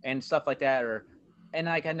year and stuff like that. Or and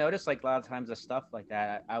like I noticed like a lot of times the stuff like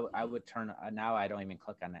that, I would turn now I don't even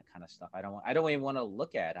click on that kind of stuff. I don't even want to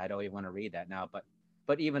look at. I don't even want to read that now.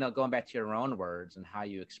 But even though going back to your own words and how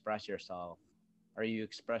you express yourself, are you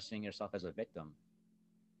expressing yourself as a victim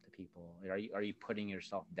to people? Are you putting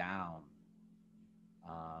yourself down?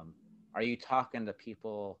 Um, are you talking to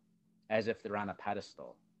people as if they're on a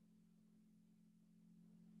pedestal?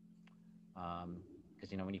 Because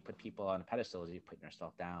when you put people on pedestals, you're putting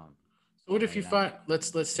yourself down. So what if you You're not. find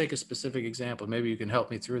let's take a specific example. Maybe you can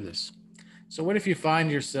help me through this. So what if you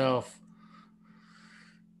find yourself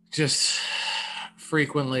just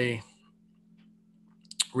frequently,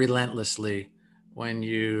 relentlessly, when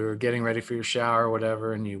you're getting ready for your shower or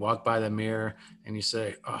whatever, and you walk by the mirror and you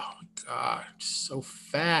say, "Oh my God, so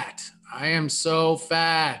fat. I am so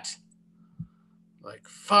fat. Like,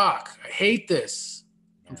 fuck, I hate this.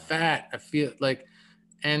 I'm Yeah. fat. I feel like,"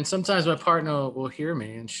 and sometimes my partner will hear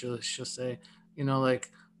me and she'll say,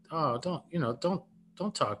 like, "Oh,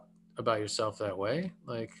 don't talk about yourself that way."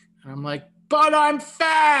 Like, and I'm like, "But I'm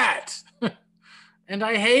fat." And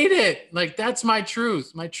I hate it. Like, that's my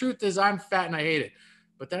truth. My truth is I'm fat and I hate it.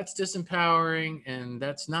 But that's disempowering, and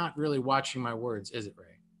that's not really watching my words, is it,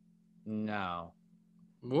 Ray? No.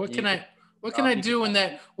 What You can could. I what can I You could do when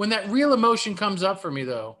tell. that real emotion comes up for me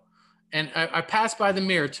though? And I pass by the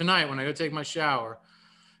mirror tonight when I go take my shower,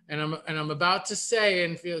 and I'm about to say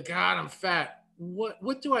and feel, God, I'm fat.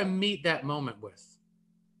 What do I meet that moment with?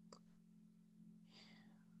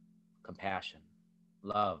 Compassion,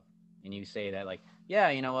 love, and you say that like, yeah,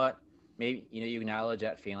 you know what? Maybe you acknowledge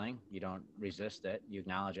that feeling. You don't resist it. You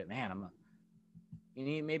acknowledge it. Man,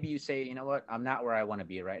 maybe you say, you know what? I'm not where I want to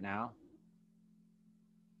be right now.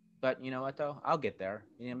 But you know what though? I'll get there.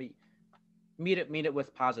 Meet it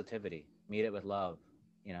with positivity. Meet it with love.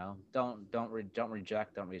 Don't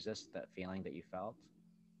reject, don't resist that feeling that you felt,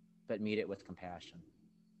 but meet it with compassion.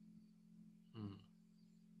 Hmm.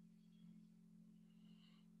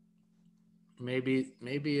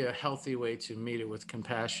 Maybe a healthy way to meet it with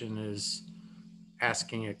compassion is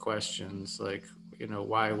asking it questions like,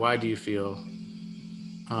 why do you feel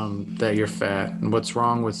that you're fat, and what's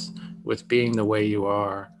wrong with being the way you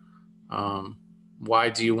are? um, why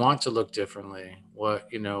do you want to look differently? What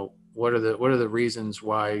are the reasons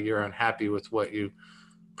why you're unhappy with what you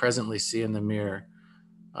presently see in the mirror?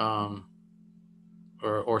 um,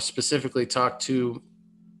 or specifically talk to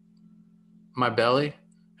my belly,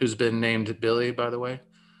 who's been named Billy, by the way.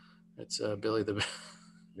 It's Billy the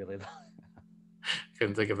Really.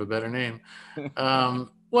 couldn't think of a better name.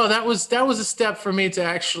 Well, that was a step for me to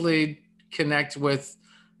actually connect with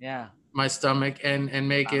Yeah. my stomach and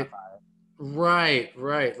make it Personify it.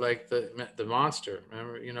 right, like the monster.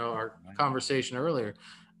 Remember, our Right. conversation earlier.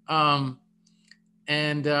 um,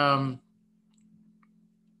 and um,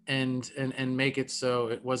 and make it so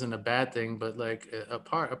it wasn't a bad thing, but like a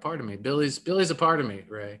part of me. Billy's a part of me,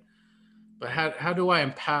 Ray. But how do I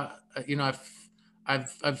empower?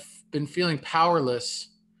 I've been feeling powerless,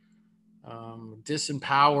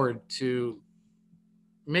 disempowered to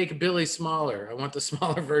make Billy smaller. I want the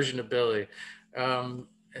smaller version of Billy. Um,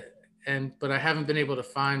 but I haven't been able to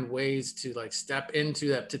find ways to like step into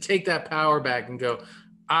that, to take that power back and go,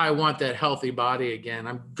 I want that healthy body again.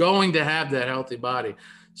 I'm going to have that healthy body.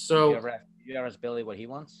 So You ever ask Billy what he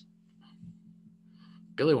wants?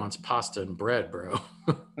 Billy wants pasta and bread, bro.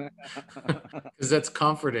 Because that's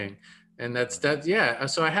comforting, and that's that. Yeah.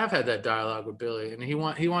 So I have had that dialogue with Billy, and he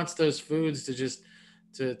wants those foods to just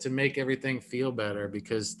to make everything feel better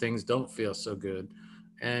because things don't feel so good,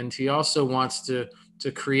 and he also wants to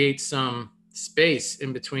create some space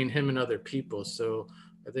in between him and other people. So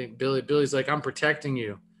I think Billy's like, I'm protecting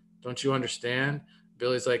you. Don't you understand?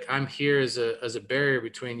 Billy's like, I'm here as a barrier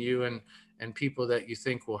between you and people that you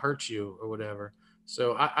think will hurt you or whatever.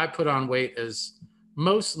 So I put on weight as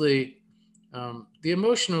mostly the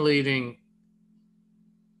emotional eating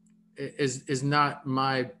is not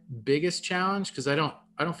my biggest challenge because I don't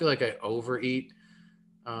feel like I overeat.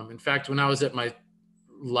 In fact, when I was at my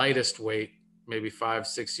lightest weight, maybe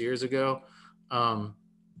 5-6 years ago, um,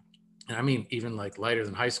 and I mean even like lighter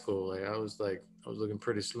than high school, like I was looking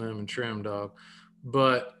pretty slim and trim, dog,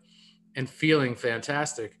 but and feeling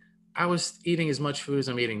fantastic. I was eating as much food as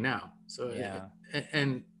I'm eating now. So, Yeah.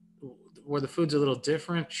 and where the food's a little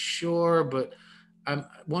different, sure, but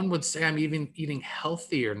one would say I'm even eating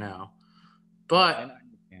healthier now. Yeah, I But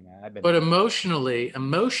understand that. I've been but there.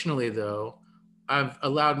 emotionally though, I've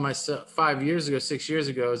allowed myself 5 years ago, 6 years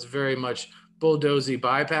ago, is very much bulldozy,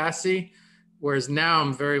 bypassy, whereas now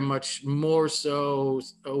I'm very much more so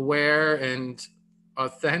aware and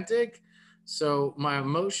authentic. So my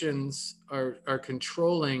emotions are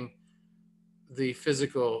controlling the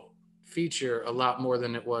physical feature a lot more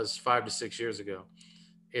than it was 5 to 6 years ago.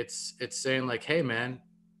 It's saying like, hey man,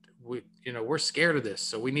 we're scared of this,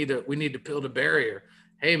 so we need to build a barrier.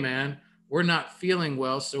 Hey man, we're not feeling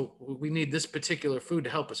well, so we need this particular food to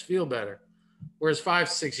help us feel better. Whereas 5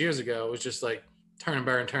 6 years ago it was just like turn and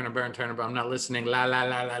burn, turn and burn, turn and burn. I'm not listening. La la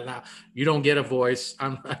la la la. You don't get a voice.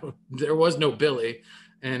 There was no Billy,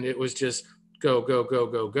 and it was just go go go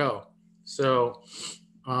go go. So,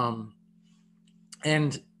 um,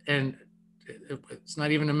 and it's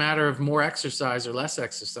not even a matter of more exercise or less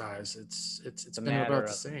exercise. It's been about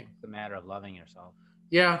the same. It's a matter of loving yourself.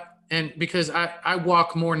 Yeah, and because I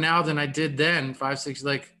walk more now than I did then 5 6,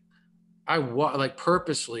 like I walk like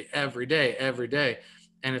purposely every day,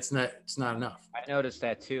 and it's not enough. I noticed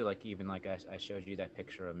that too. Like even like I showed you that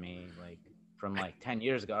picture of me like from like 10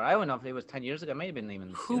 years ago. I don't know if it was 10 years ago. It may have been even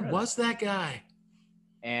Who sooner than was that guy?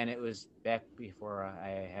 and it was back before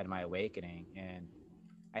I had my awakening, and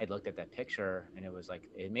I had looked at that picture, and it was like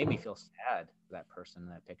it made me feel sad for that person in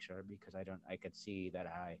that picture because I could see that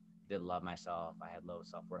I didn't love myself. I had low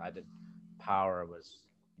self worth. I did power was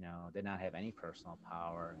did not have any personal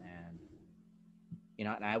power, and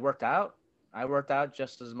and I worked out. I worked out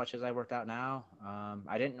just as much as I worked out now.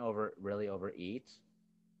 I didn't really overeat,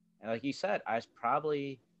 and like you said, I was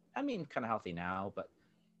probably I mean kind of healthy now, but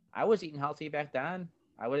I was eating healthy back then.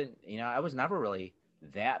 I wouldn't, I was never really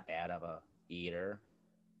that bad of a eater.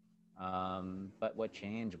 But what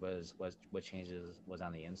changed was what changes was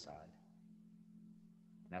on the inside.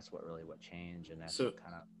 And that's what changed, and that's So what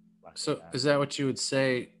kind of left it so at. is that what you would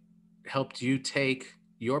say helped you take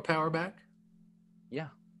your power back? Yeah,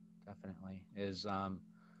 definitely is.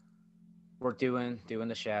 We're doing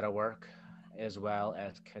the shadow work as well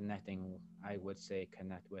as connecting. I would say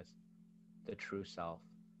connect with the true self,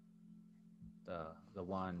 the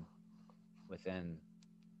one within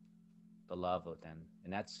the love within,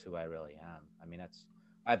 and that's who I really am. I mean, that's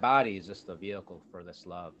my body is just the vehicle for this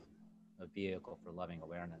love, a vehicle for loving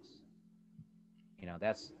awareness.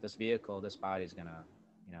 That's this vehicle. This body is gonna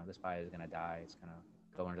die. It's gonna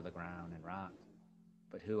go into the ground and rot.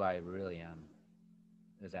 But who I really am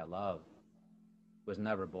is that love was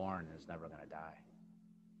never born and is never gonna die.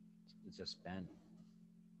 It's just been.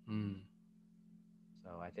 Mm.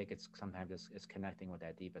 So I think it's sometimes it's connecting with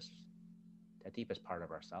that deepest part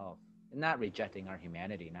of ourselves, and not rejecting our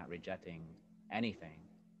humanity, not rejecting anything.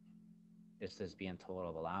 It's just being total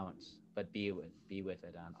of allowance, but be with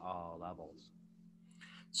it on all levels.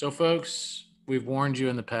 So, folks, we've warned you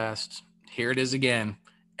in the past. Here it is again.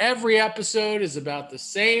 Every episode is about the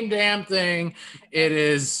same damn thing. It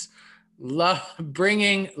is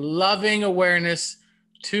bringing loving awareness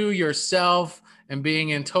to yourself and being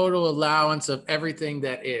in total allowance of everything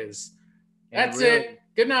that is. And it That's really, it.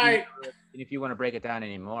 Good night. if you want to break it down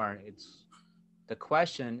anymore, it's the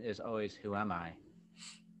question is always, who am I?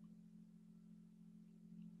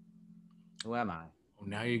 Who am I? Oh,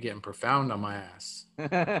 now you're getting profound on my ass.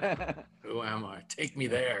 Who am I? Take me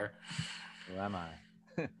there. Who am I?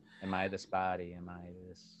 Am I this body? Am I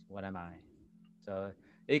this? What am I? So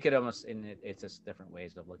you could almost, it's just different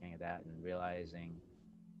ways of looking at that and realizing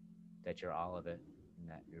that you're all of it, and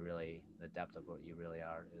that you're really the depth of what you really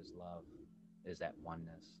are is love, is that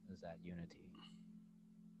oneness, is that unity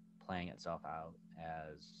playing itself out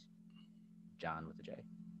as John with the J.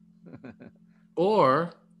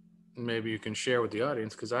 Or maybe you can share with the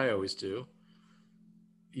audience, because I always do,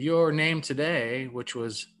 your name today, which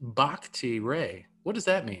was Bhakti Ray. What does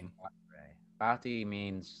that mean? Bhakti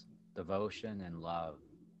means devotion and love,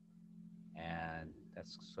 and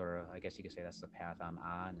that's sort of, I guess you could say, that's the path I'm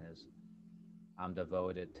on. Is I'm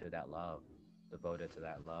devoted to that love,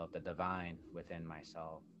 the divine within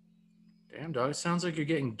myself. Damn, dog. It sounds like you're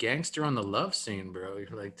getting gangster on the love scene, bro.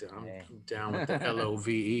 You're like, I'm Hey, down with the that's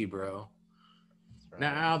LOVE, bro. right.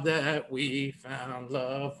 Now that we found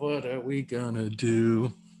love, what are we gonna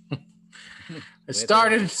do? It With or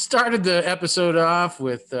without. started the episode off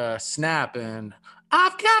with Snap and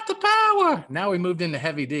I've got the power. Now we moved into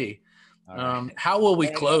Heavy D. All right. How will we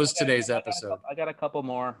All right, close today's episode? I got a couple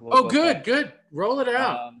more. We'll Oh, go back. good, good. Roll it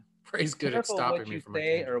out. Um, Praise good at Careful stopping what me you from my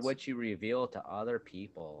say or tangents. what you reveal to other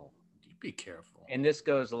people. Be careful. And this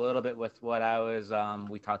goes a little bit with what I was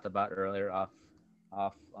we talked about earlier off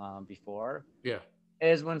before, Yeah.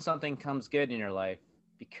 is when something comes good in your life,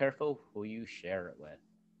 be careful who you share it with,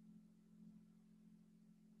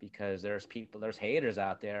 because there's haters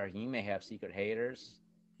out there. You may have secret haters.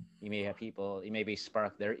 You may have people. You maybe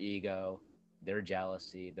spark their ego, their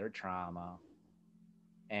jealousy, their trauma,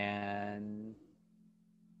 and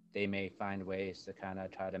they may find ways to kind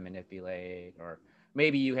of try to manipulate. Or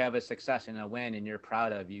maybe you have a success and a win and you're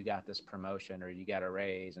proud of, you got this promotion or you got a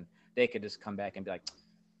raise, and they could just come back and be like,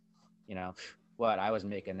 you know, what, I was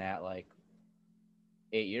making that like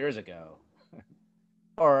 8 years ago.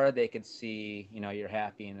 Or they could see, you're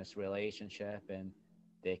happy in this relationship, and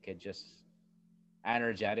they could just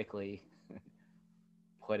energetically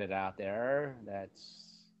put it out there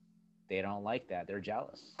that's they don't like that, they're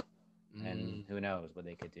jealous, and Mm. who knows what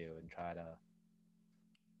they could do and try to.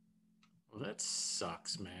 Well, that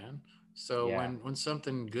sucks, man. So Yeah, when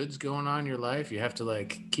something good's going on in your life, you have to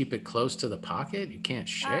like keep it close to the pocket. You can't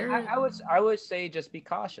I, share I, it. I would say just be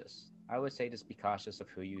cautious. I would say just be cautious of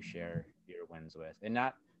who you share your wins with, and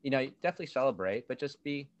not, definitely celebrate, but just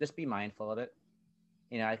be mindful of it.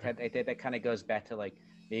 I think that kind of goes back to like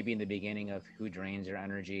maybe in the beginning of who drains your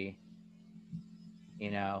energy.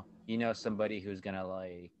 Somebody who's gonna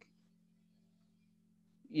like,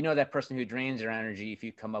 that person who drains your energy. If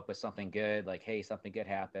you come up with something good, like, hey, something good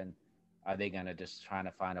happened, are they gonna just trying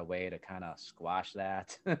to find a way to kind of squash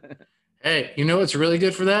that? Hey, you know what's really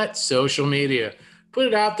good for that? Social media. Put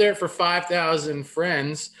it out there for 5,000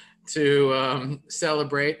 friends to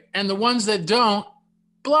celebrate. And the ones that don't,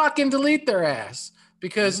 block and delete their ass. Hmm.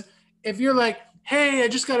 Because if you're like, hey, I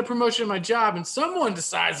just got a promotion in my job, and someone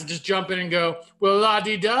decides to just jump in and go, well, la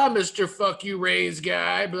di da, Mr. Fuck You Raise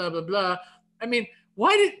guy, blah, blah, blah. I mean,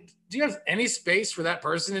 do you have any space for that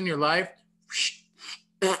person in your life?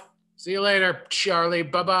 See you later, Charlie.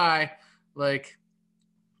 Bye bye. Like,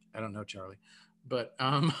 I don't know Charlie, but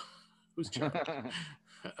who's Charlie?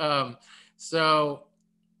 Um, so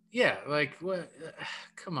yeah, like what?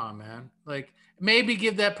 Come on, man. Like maybe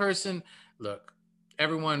give that person. Look,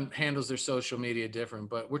 everyone handles their social media different,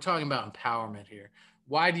 but we're talking about empowerment here.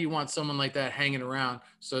 Why do you want someone like that hanging around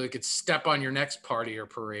so they could step on your next party or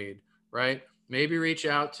parade, right? Maybe reach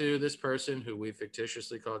out to this person who we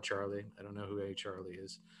fictitiously called Charlie. I don't know who a Charlie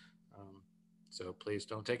is. Um, so please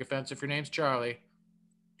don't take offense if your name's Charlie.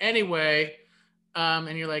 Anyway,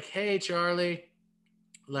 and you're like, hey, Charlie,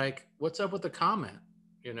 like, what's up with the comment?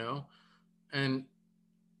 You know, and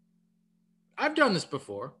I've done this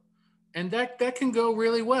before, and that can go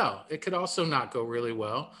really well. It could also not go really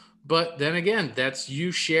well, but then again, that's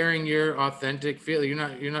you sharing your authentic feeling.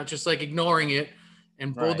 You're not just like ignoring it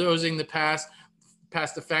and Right. bulldozing the past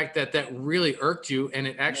the fact that that really irked you and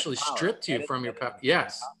it And there's actually power. stripped you from your That is power. incredible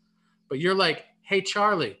Yes, power. but you're like, hey,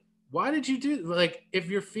 Charlie, why did you do, like, if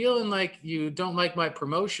you're feeling like you don't like my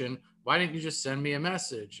promotion, why didn't you just send me a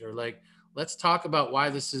message? Or like, let's talk about why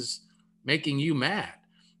this is making you mad.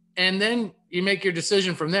 And then you make your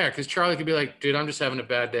decision from there. Cause Charlie could be like, dude, I'm just having a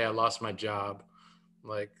bad day. I lost my job.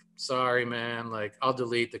 Like, sorry, man. Like, I'll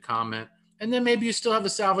delete the comment. And then maybe you still have a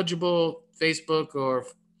salvageable Facebook or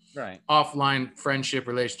Right. offline friendship,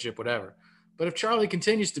 relationship, whatever. But if Charlie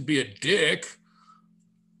continues to be a dick,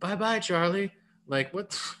 bye bye, Charlie. Like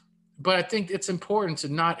what? But I think it's important to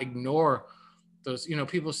not ignore those.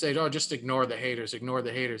 People say, "Oh, just ignore the haters. Ignore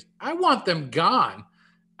the haters." I want them gone.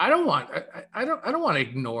 I don't want. I don't want to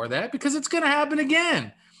ignore that because it's going to happen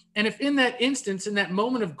again. And if in that instance, in that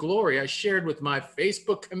moment of glory, I shared with my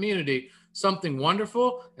Facebook community something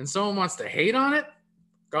wonderful, and someone wants to hate on it,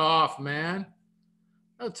 go off, man.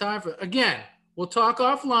 No time for. Again, we'll talk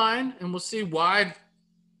offline, and we'll see why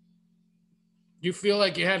you feel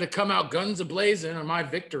like you had to come out guns ablazing on my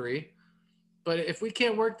victory. But if we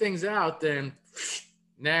can't work things out, then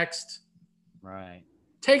next. Right.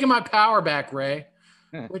 Taking my power back, Ray,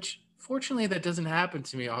 which fortunately that doesn't happen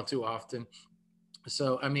to me all too often.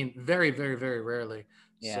 So, I mean, very, very, very rarely.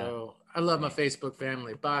 Yeah. So, I love my Same. Facebook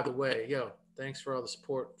family. By the way, yo, thanks for all the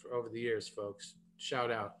support for over the years, folks.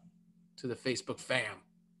 Shout out to the Facebook fam.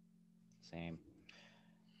 Same.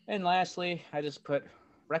 And lastly, I just put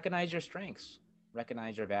recognize your strengths,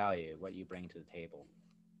 recognize your value, what you bring to the table.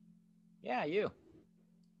 Yeah, you.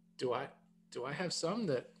 Do I do I have some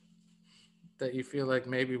that you feel like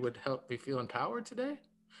maybe would help me feel empowered today?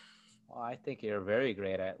 Well, I think you're very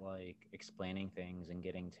great at like explaining things and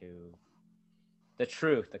getting to the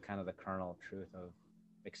truth, the kind of the kernel truth of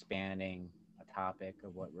expanding a topic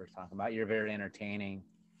of what we're talking about. You're very entertaining,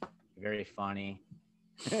 very funny.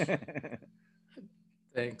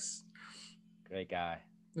 Thanks. Great guy.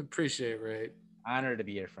 Appreciate it, Ray. Honored to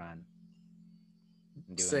be your friend. in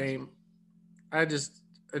doing this. Same. I just,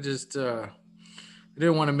 I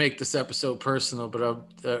didn't want to make this episode personal, but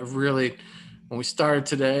I really, when we started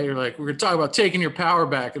today, you're like, we're gonna talk about taking your power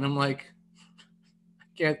back, and I'm like,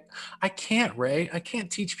 can't, I can't, Ray. I can't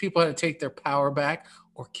teach people how to take their power back,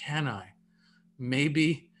 or can I?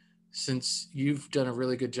 Maybe since you've done a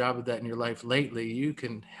really good job of that in your life lately, you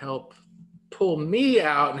can help pull me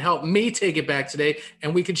out and help me take it back today.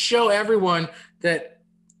 And we could show everyone that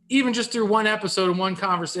even just through one episode and one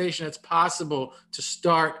conversation, it's possible to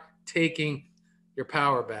start taking your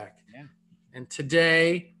power back. Yeah. And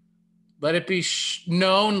today, let it be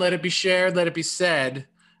known, let it be shared, let it be said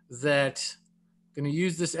that I'm going to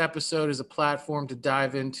use this episode as a platform to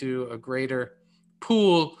dive into a greater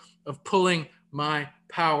pool of pulling my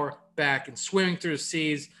power back and swimming through the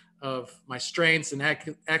seas of my strengths and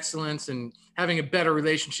excellence and having a better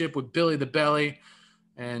relationship with Billy the Belly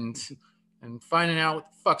and finding out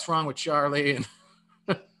what the fuck's wrong with Charlie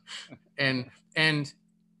and and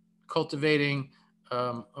cultivating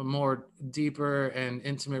a more deeper and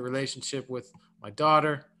intimate relationship with my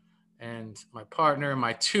daughter and my partner,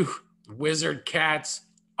 my two wizard cats,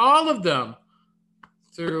 all of them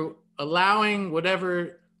through allowing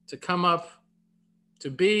whatever to come up to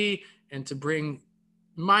be and to bring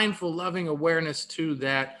mindful, loving awareness to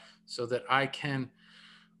that so that I can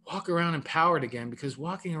walk around empowered again because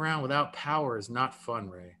walking around without power is not fun,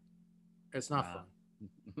 Ray. It's not fun.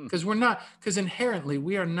 Because because inherently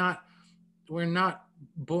we're not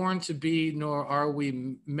born to be, nor are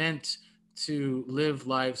we meant to live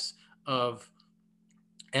lives of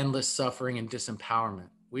endless suffering and disempowerment.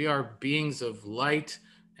 We are beings of light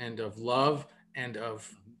and of love and of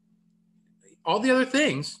all the other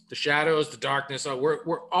things, the shadows, the darkness,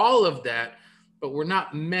 we're all of that, but we're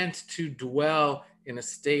not meant to dwell in a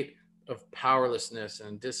state of powerlessness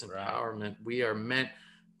and disempowerment. Right. We are meant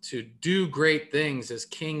to do great things as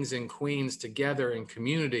kings and queens together in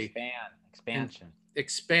community. Expansion.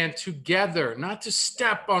 Expand together, not to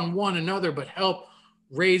step on one another, but help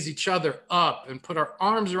raise each other up and put our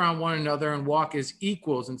arms around one another and walk as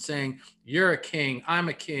equals and saying, you're a king, I'm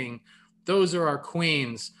a king, those are our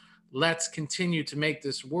queens. Let's continue to make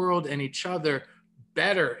this world and each other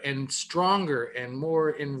better and stronger and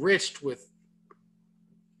more enriched with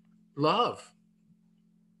love.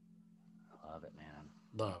 Love it, man.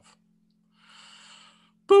 Love.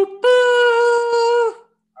 Boop, boop.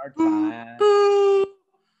 Hard boop, time. boop.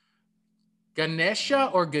 Ganesha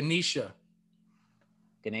or Ganesha?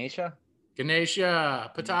 Ganesha? Ganesha.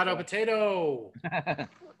 Potato.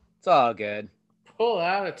 It's all good. Pull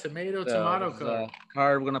out a tomato card. The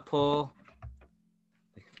card we're going to pull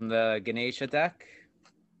from the Ganesha deck.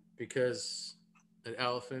 Because an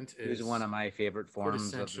elephant is one of my favorite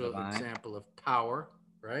forms of the divine. Example of power,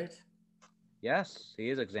 right? Yes,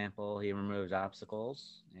 he is example. He removes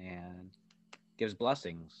obstacles and gives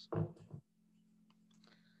blessings.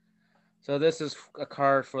 So this is a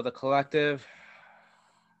card for the collective.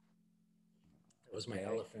 That was my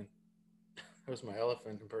elephant. That was my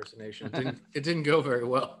elephant impersonation. It didn't go very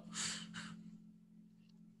well.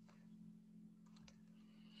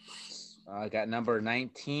 I got number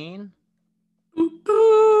 19. Boop,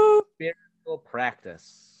 boop. Spiritual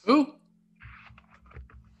practice. Ooh.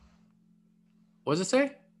 What does it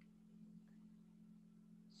say?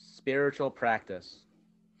 Spiritual practice.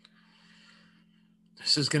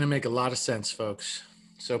 This is going to make a lot of sense, folks.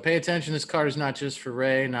 So pay attention. This card is not just for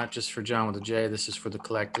Ray, not just for John with a J. This is for the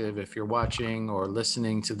collective. If you're watching or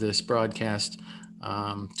listening to this broadcast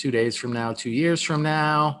 2 days from now, 2 years from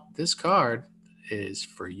now, this card is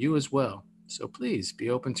for you as well. So please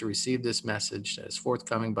be open to receive this message that is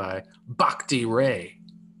forthcoming by Bhakti Ray.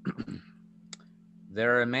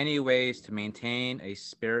 There are many ways to maintain a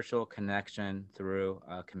spiritual connection through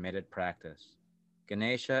a committed practice.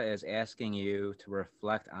 Ganesha is asking you to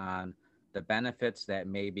reflect on the benefits that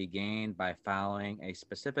may be gained by following a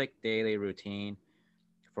specific daily routine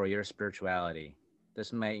for your spirituality.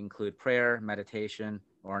 This may include prayer, meditation,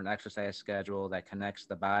 or an exercise schedule that connects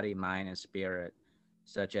the body, mind, and spirit,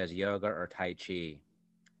 such as yoga or Tai Chi.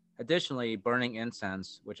 Additionally, burning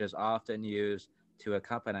incense, which is often used to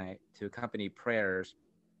accompany prayers,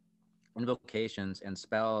 invocations, and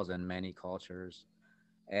spells in many cultures.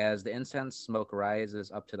 As the incense smoke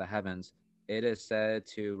rises up to the heavens, it is said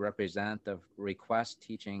to represent the request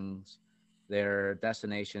teachings, their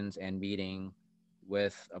destinations, and meeting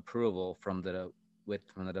with approval from the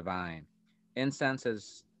divine. Incense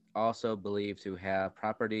is also believed to have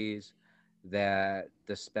properties that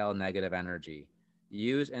dispel negative energy.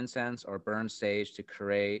 Use incense or burn sage to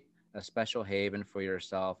create a special haven for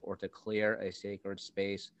yourself or to clear a sacred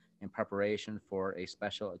space in preparation for a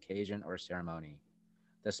special occasion or ceremony.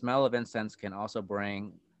 The smell of incense can also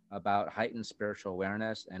bring about heightened spiritual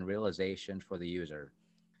awareness and realization for the user.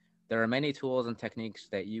 There are many tools and techniques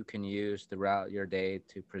that you can use throughout your day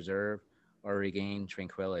to preserve or regain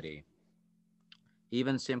tranquility.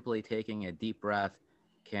 Even simply taking a deep breath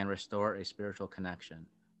can restore a spiritual connection.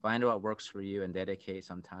 Find what works for you and dedicate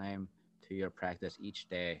some time to your practice each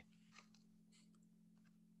day.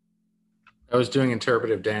 I was doing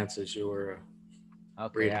interpretive dance as you were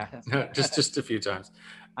Okay, reading, yeah. just a few times.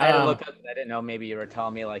 I had to Um, look up 'cause I didn't know maybe you were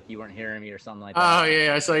telling me like you weren't hearing me or something like oh that.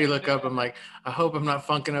 yeah, I saw you look up. I'm like, I hope I'm not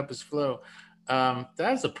funking up his flow.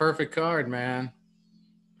 That's a perfect card, man.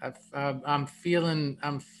 I'm feeling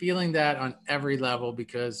that on every level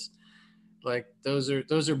because like those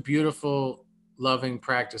are beautiful, loving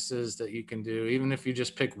practices that you can do. Even if you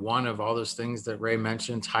just pick one of all those things that Ray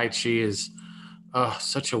mentioned, Tai Chi is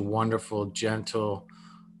such a wonderful, gentle,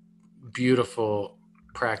 beautiful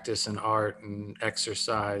practice and art and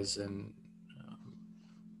exercise and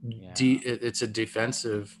Yeah. it's a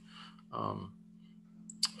defensive um,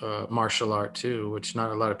 martial art too, which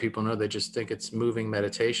not a lot of people know. They just think it's moving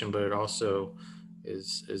meditation, but it also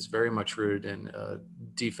is very much rooted in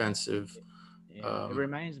defensive. Yeah, it Um,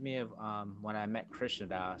 reminds me of when I met Krishna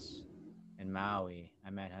Das in Maui. I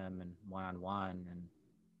met him in one on one, and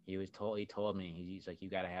he told me he's like, you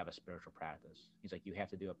got to have a spiritual practice. He's like, you have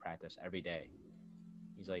to do a practice every day.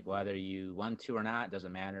 He's like, whether you want to or not,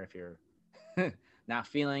 doesn't matter if you're not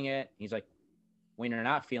feeling it. He's like, when you're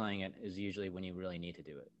not feeling it is usually when you really need to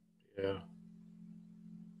do it. yeah,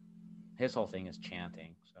 His whole thing is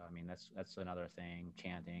chanting. So I mean, that's another thing,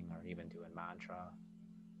 chanting or even doing mantra.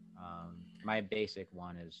 My basic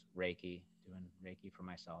one is Reiki, doing Reiki for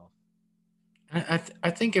myself.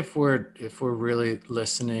 I think if we're really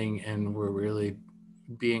listening and we're really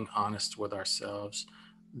being honest with ourselves,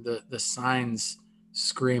 the signs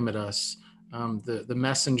scream at us. The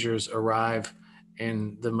messengers arrive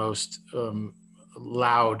in the most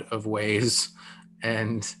loud of ways,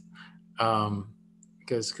 and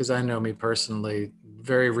because I know me personally,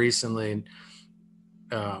 very recently,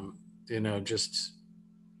 um, just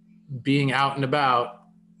being out and about,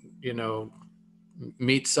 you know,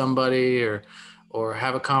 meet somebody or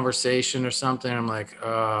have a conversation or something. I'm like,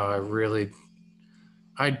 oh,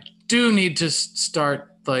 I do need to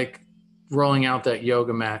start like rolling out that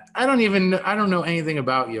yoga mat. I don't know anything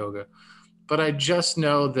about yoga, but I just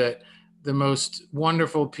know that the most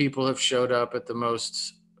wonderful people have showed up at the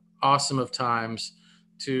most awesome of times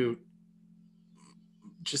to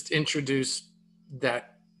just introduce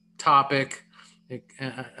that topic.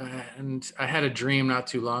 And I had a dream not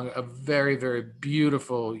too long, a very, very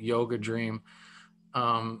beautiful yoga dream,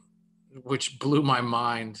 um, which blew my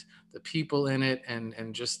mind. The people in it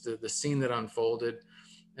and just the scene that unfolded.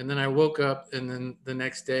 And then I woke up, and then the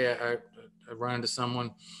next day I run into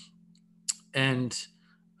someone, and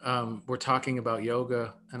we're talking about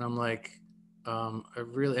yoga, and I'm like,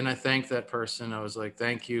 and I thanked that person. I was like,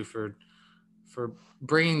 thank you for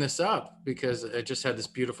bringing this up because I just had this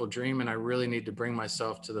beautiful dream and I really need to bring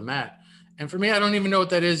myself to the mat. And for me, I don't even know what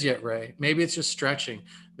that is yet, Ray. Maybe it's just stretching.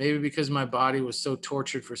 Maybe because my body was so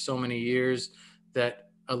tortured for so many years that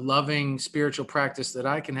a loving spiritual practice that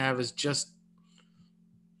I can have is just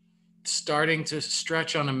starting to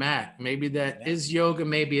stretch on a mat. Maybe that Yeah. is yoga,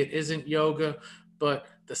 maybe it isn't yoga, but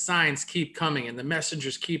the signs keep coming and the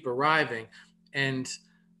messengers keep arriving. And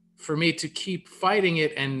for me to keep fighting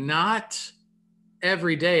it and not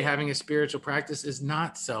every day having a spiritual practice is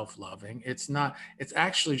not self-loving. It's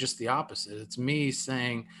actually just the opposite. It's me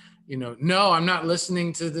saying, no, I'm not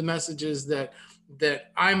listening to the messages that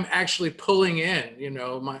I'm actually pulling in.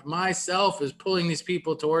 Myself is pulling these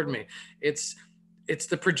people toward me. It's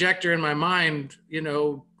the projector in my mind,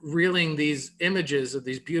 reeling these images of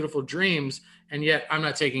these beautiful dreams, and yet I'm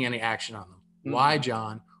not taking any action on them. Why, Mm-hmm.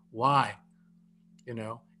 John? Why? you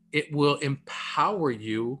know it will empower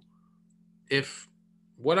you if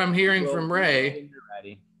what I'm hearing from You will Ray. when you're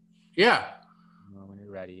ready. Yeah, Well, when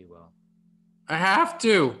you're ready, you will. I have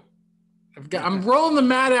to. I'm rolling the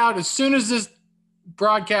mat out as soon as this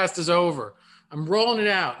broadcast is over. I'm rolling it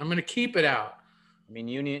out. I'm going to keep it out. I mean,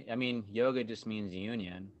 union. I mean, yoga just means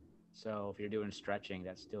union. So if you're doing stretching,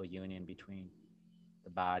 that's still union between the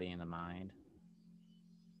body and the mind.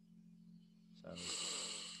 So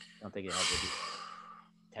I don't think it has to be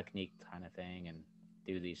a technique kind of thing and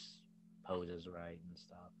do these poses right and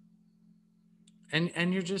stuff.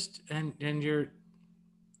 And you're just and you're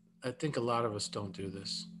I think a lot of us don't do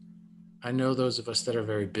this. I know those of us that are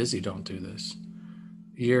very busy don't do this.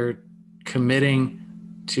 You're committing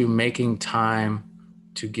to making time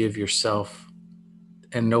to give yourself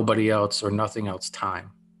and nobody else or nothing else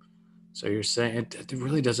time. So you're saying it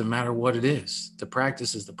really doesn't matter what it is. The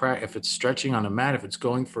practice is the practice. If it's stretching on a mat, if it's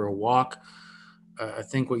going for a walk, I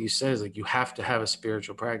think what you said is like you have to have a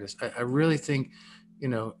spiritual practice. I really think,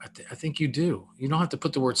 I think you do. You don't have to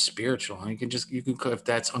put the word spiritual on. You can if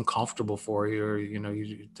that's uncomfortable for you, or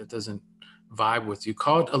that doesn't vibe with you,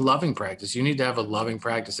 call it a loving practice. You need to have a loving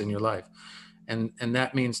practice in your life, and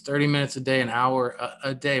that means 30 minutes a day, an hour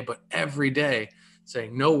a day, but every day,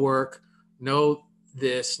 saying no work, no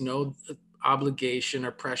this, no obligation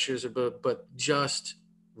or pressures, but just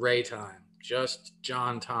Ray time, just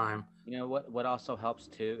John time. You know what also helps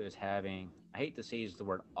too is having, I hate to say use the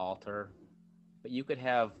word altar, but you could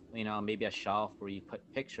have, maybe a shelf where you put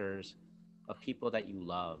pictures of people that you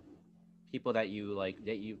love, people that you like,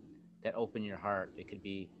 that open your heart. It could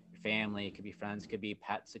be your family, it could be friends, it could be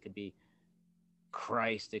pets, it could be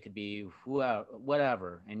Christ, it could be whoever,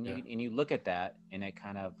 whatever. And Yeah. you look at that, and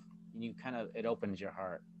it opens your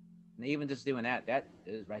heart. And even just doing that, that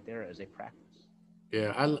is right there as a practice.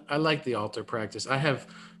 Yeah, I like the altar practice. I have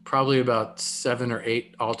probably about 7 or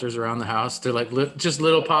 8 altars around the house. They're like just You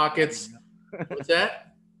little have an altar in every pockets. room. What's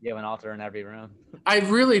that? You have an altar in every room. I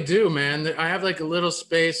really do, man. I have like a little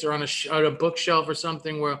space or on a bookshelf or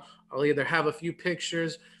something where I'll either have a few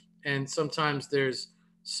pictures, and sometimes there's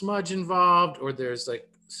smudge involved, or there's like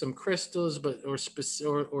some crystals, but or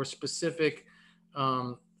specific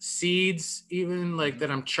seeds, even like Hmm.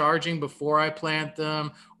 that I'm charging before I plant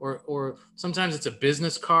them, or sometimes it's a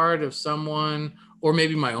business card of someone, or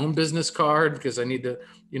maybe my own business card because I need to,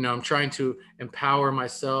 I'm trying to empower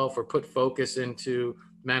myself or put focus into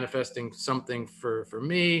manifesting something for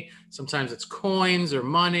me. Sometimes it's coins or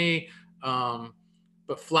money, um,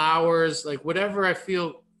 but flowers, like whatever I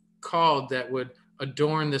feel called that would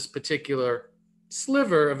adorn this particular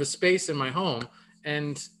sliver of a space in my home.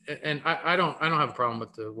 And I don't have a problem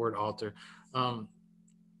with the word altar, um,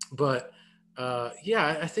 but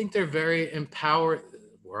yeah, I think they're very empowered.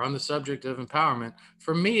 We're on the subject of empowerment.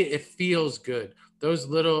 For me, it feels good. Those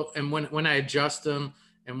little, and when I adjust them,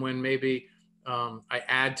 and when maybe I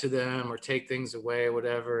add to them or take things away,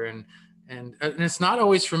 whatever, and it's not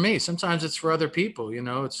always for me. Sometimes it's for other people.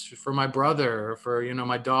 It's for my brother or for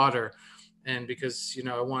my daughter, and because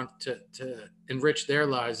I want to enrich their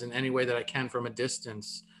lives in any way that I can from a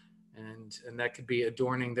distance, and that could be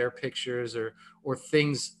adorning their pictures or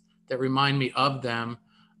things that remind me of them,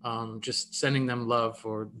 just sending them love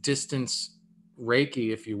or distance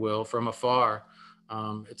Reiki, if you will, from afar.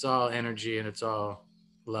 It's all energy and it's all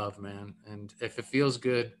love, man. And if it feels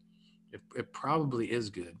good, it probably is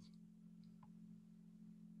good.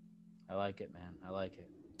 I like it, man. I like it.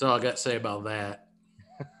 That's all I got to say about that.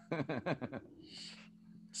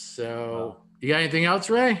 So, Well, you got anything else,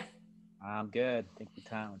 Ray? I'm good. Think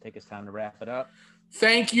it's time to wrap it up.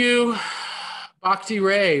 Thank you, Bhakti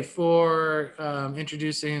Ray, for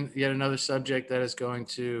introducing yet another subject that is going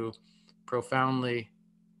to profoundly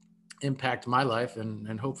impact my life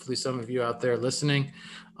and hopefully some of you out there listening.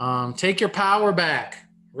 Take your power back.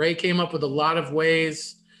 Ray came up with a lot of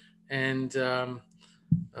ways, and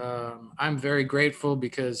I'm very grateful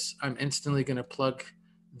because I'm instantly going to plug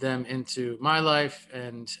them into my life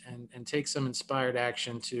and take some inspired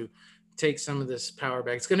action to take some of this power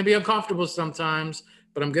back. It's going to be uncomfortable sometimes,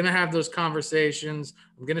 but I'm going to have those conversations.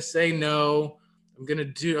 I'm going to say no. I'm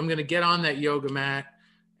going to get on that yoga mat,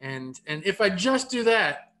 and if I just do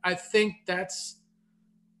that, I think that's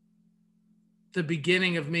the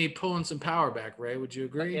beginning of me pulling some power back. Ray, would you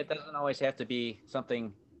agree? It doesn't always have to be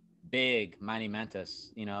something big,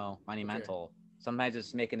 Okay. monumental. Sometimes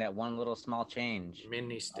it's making that one little small change. Mini All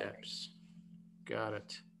right. steps. Got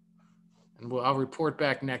it. And I'll report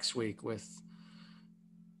back next week with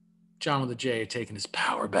John with a J taking his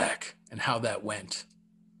power back and how that went,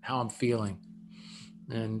 how I'm feeling.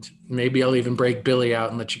 And maybe I'll even break Billy out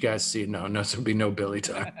and let you guys see. No, there'll be no Billy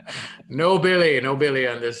time. No Billy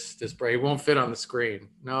on this break. It won't fit on the screen.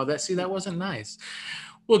 No, that wasn't nice.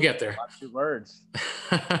 We'll get there. Watch your words.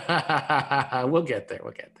 We'll get there.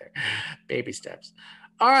 We'll get there. Baby steps.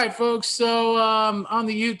 All right, folks. So on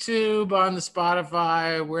the YouTube, on the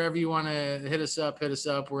Spotify, wherever you want to hit us up, hit us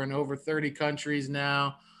up. We're in over 30 countries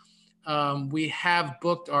now. We have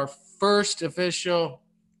booked our first official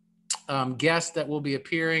guest that will be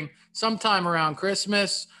appearing sometime around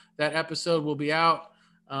Christmas. That episode will be out.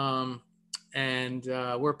 Um, and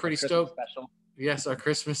we're Our pretty Christmas stoked. special. Yes,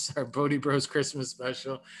 our Bodie Bros Christmas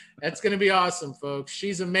special. That's going to be awesome, folks.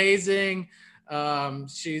 She's amazing.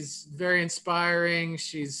 She's very inspiring.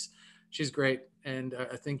 She's great, and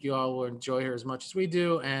I think you all will enjoy her as much as we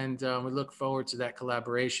do. And we look forward to that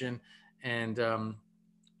collaboration. And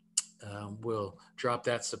we'll drop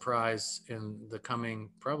that surprise in the coming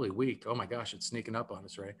probably week. Oh my gosh, it's sneaking up on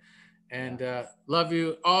us, right? Yeah. And love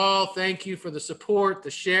you all. Thank you for the support,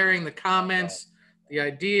 the sharing, the comments, the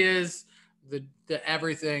ideas, the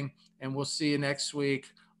everything. And we'll see you next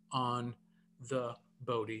week on the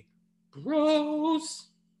Bodie Bros.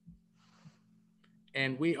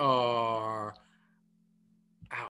 And we are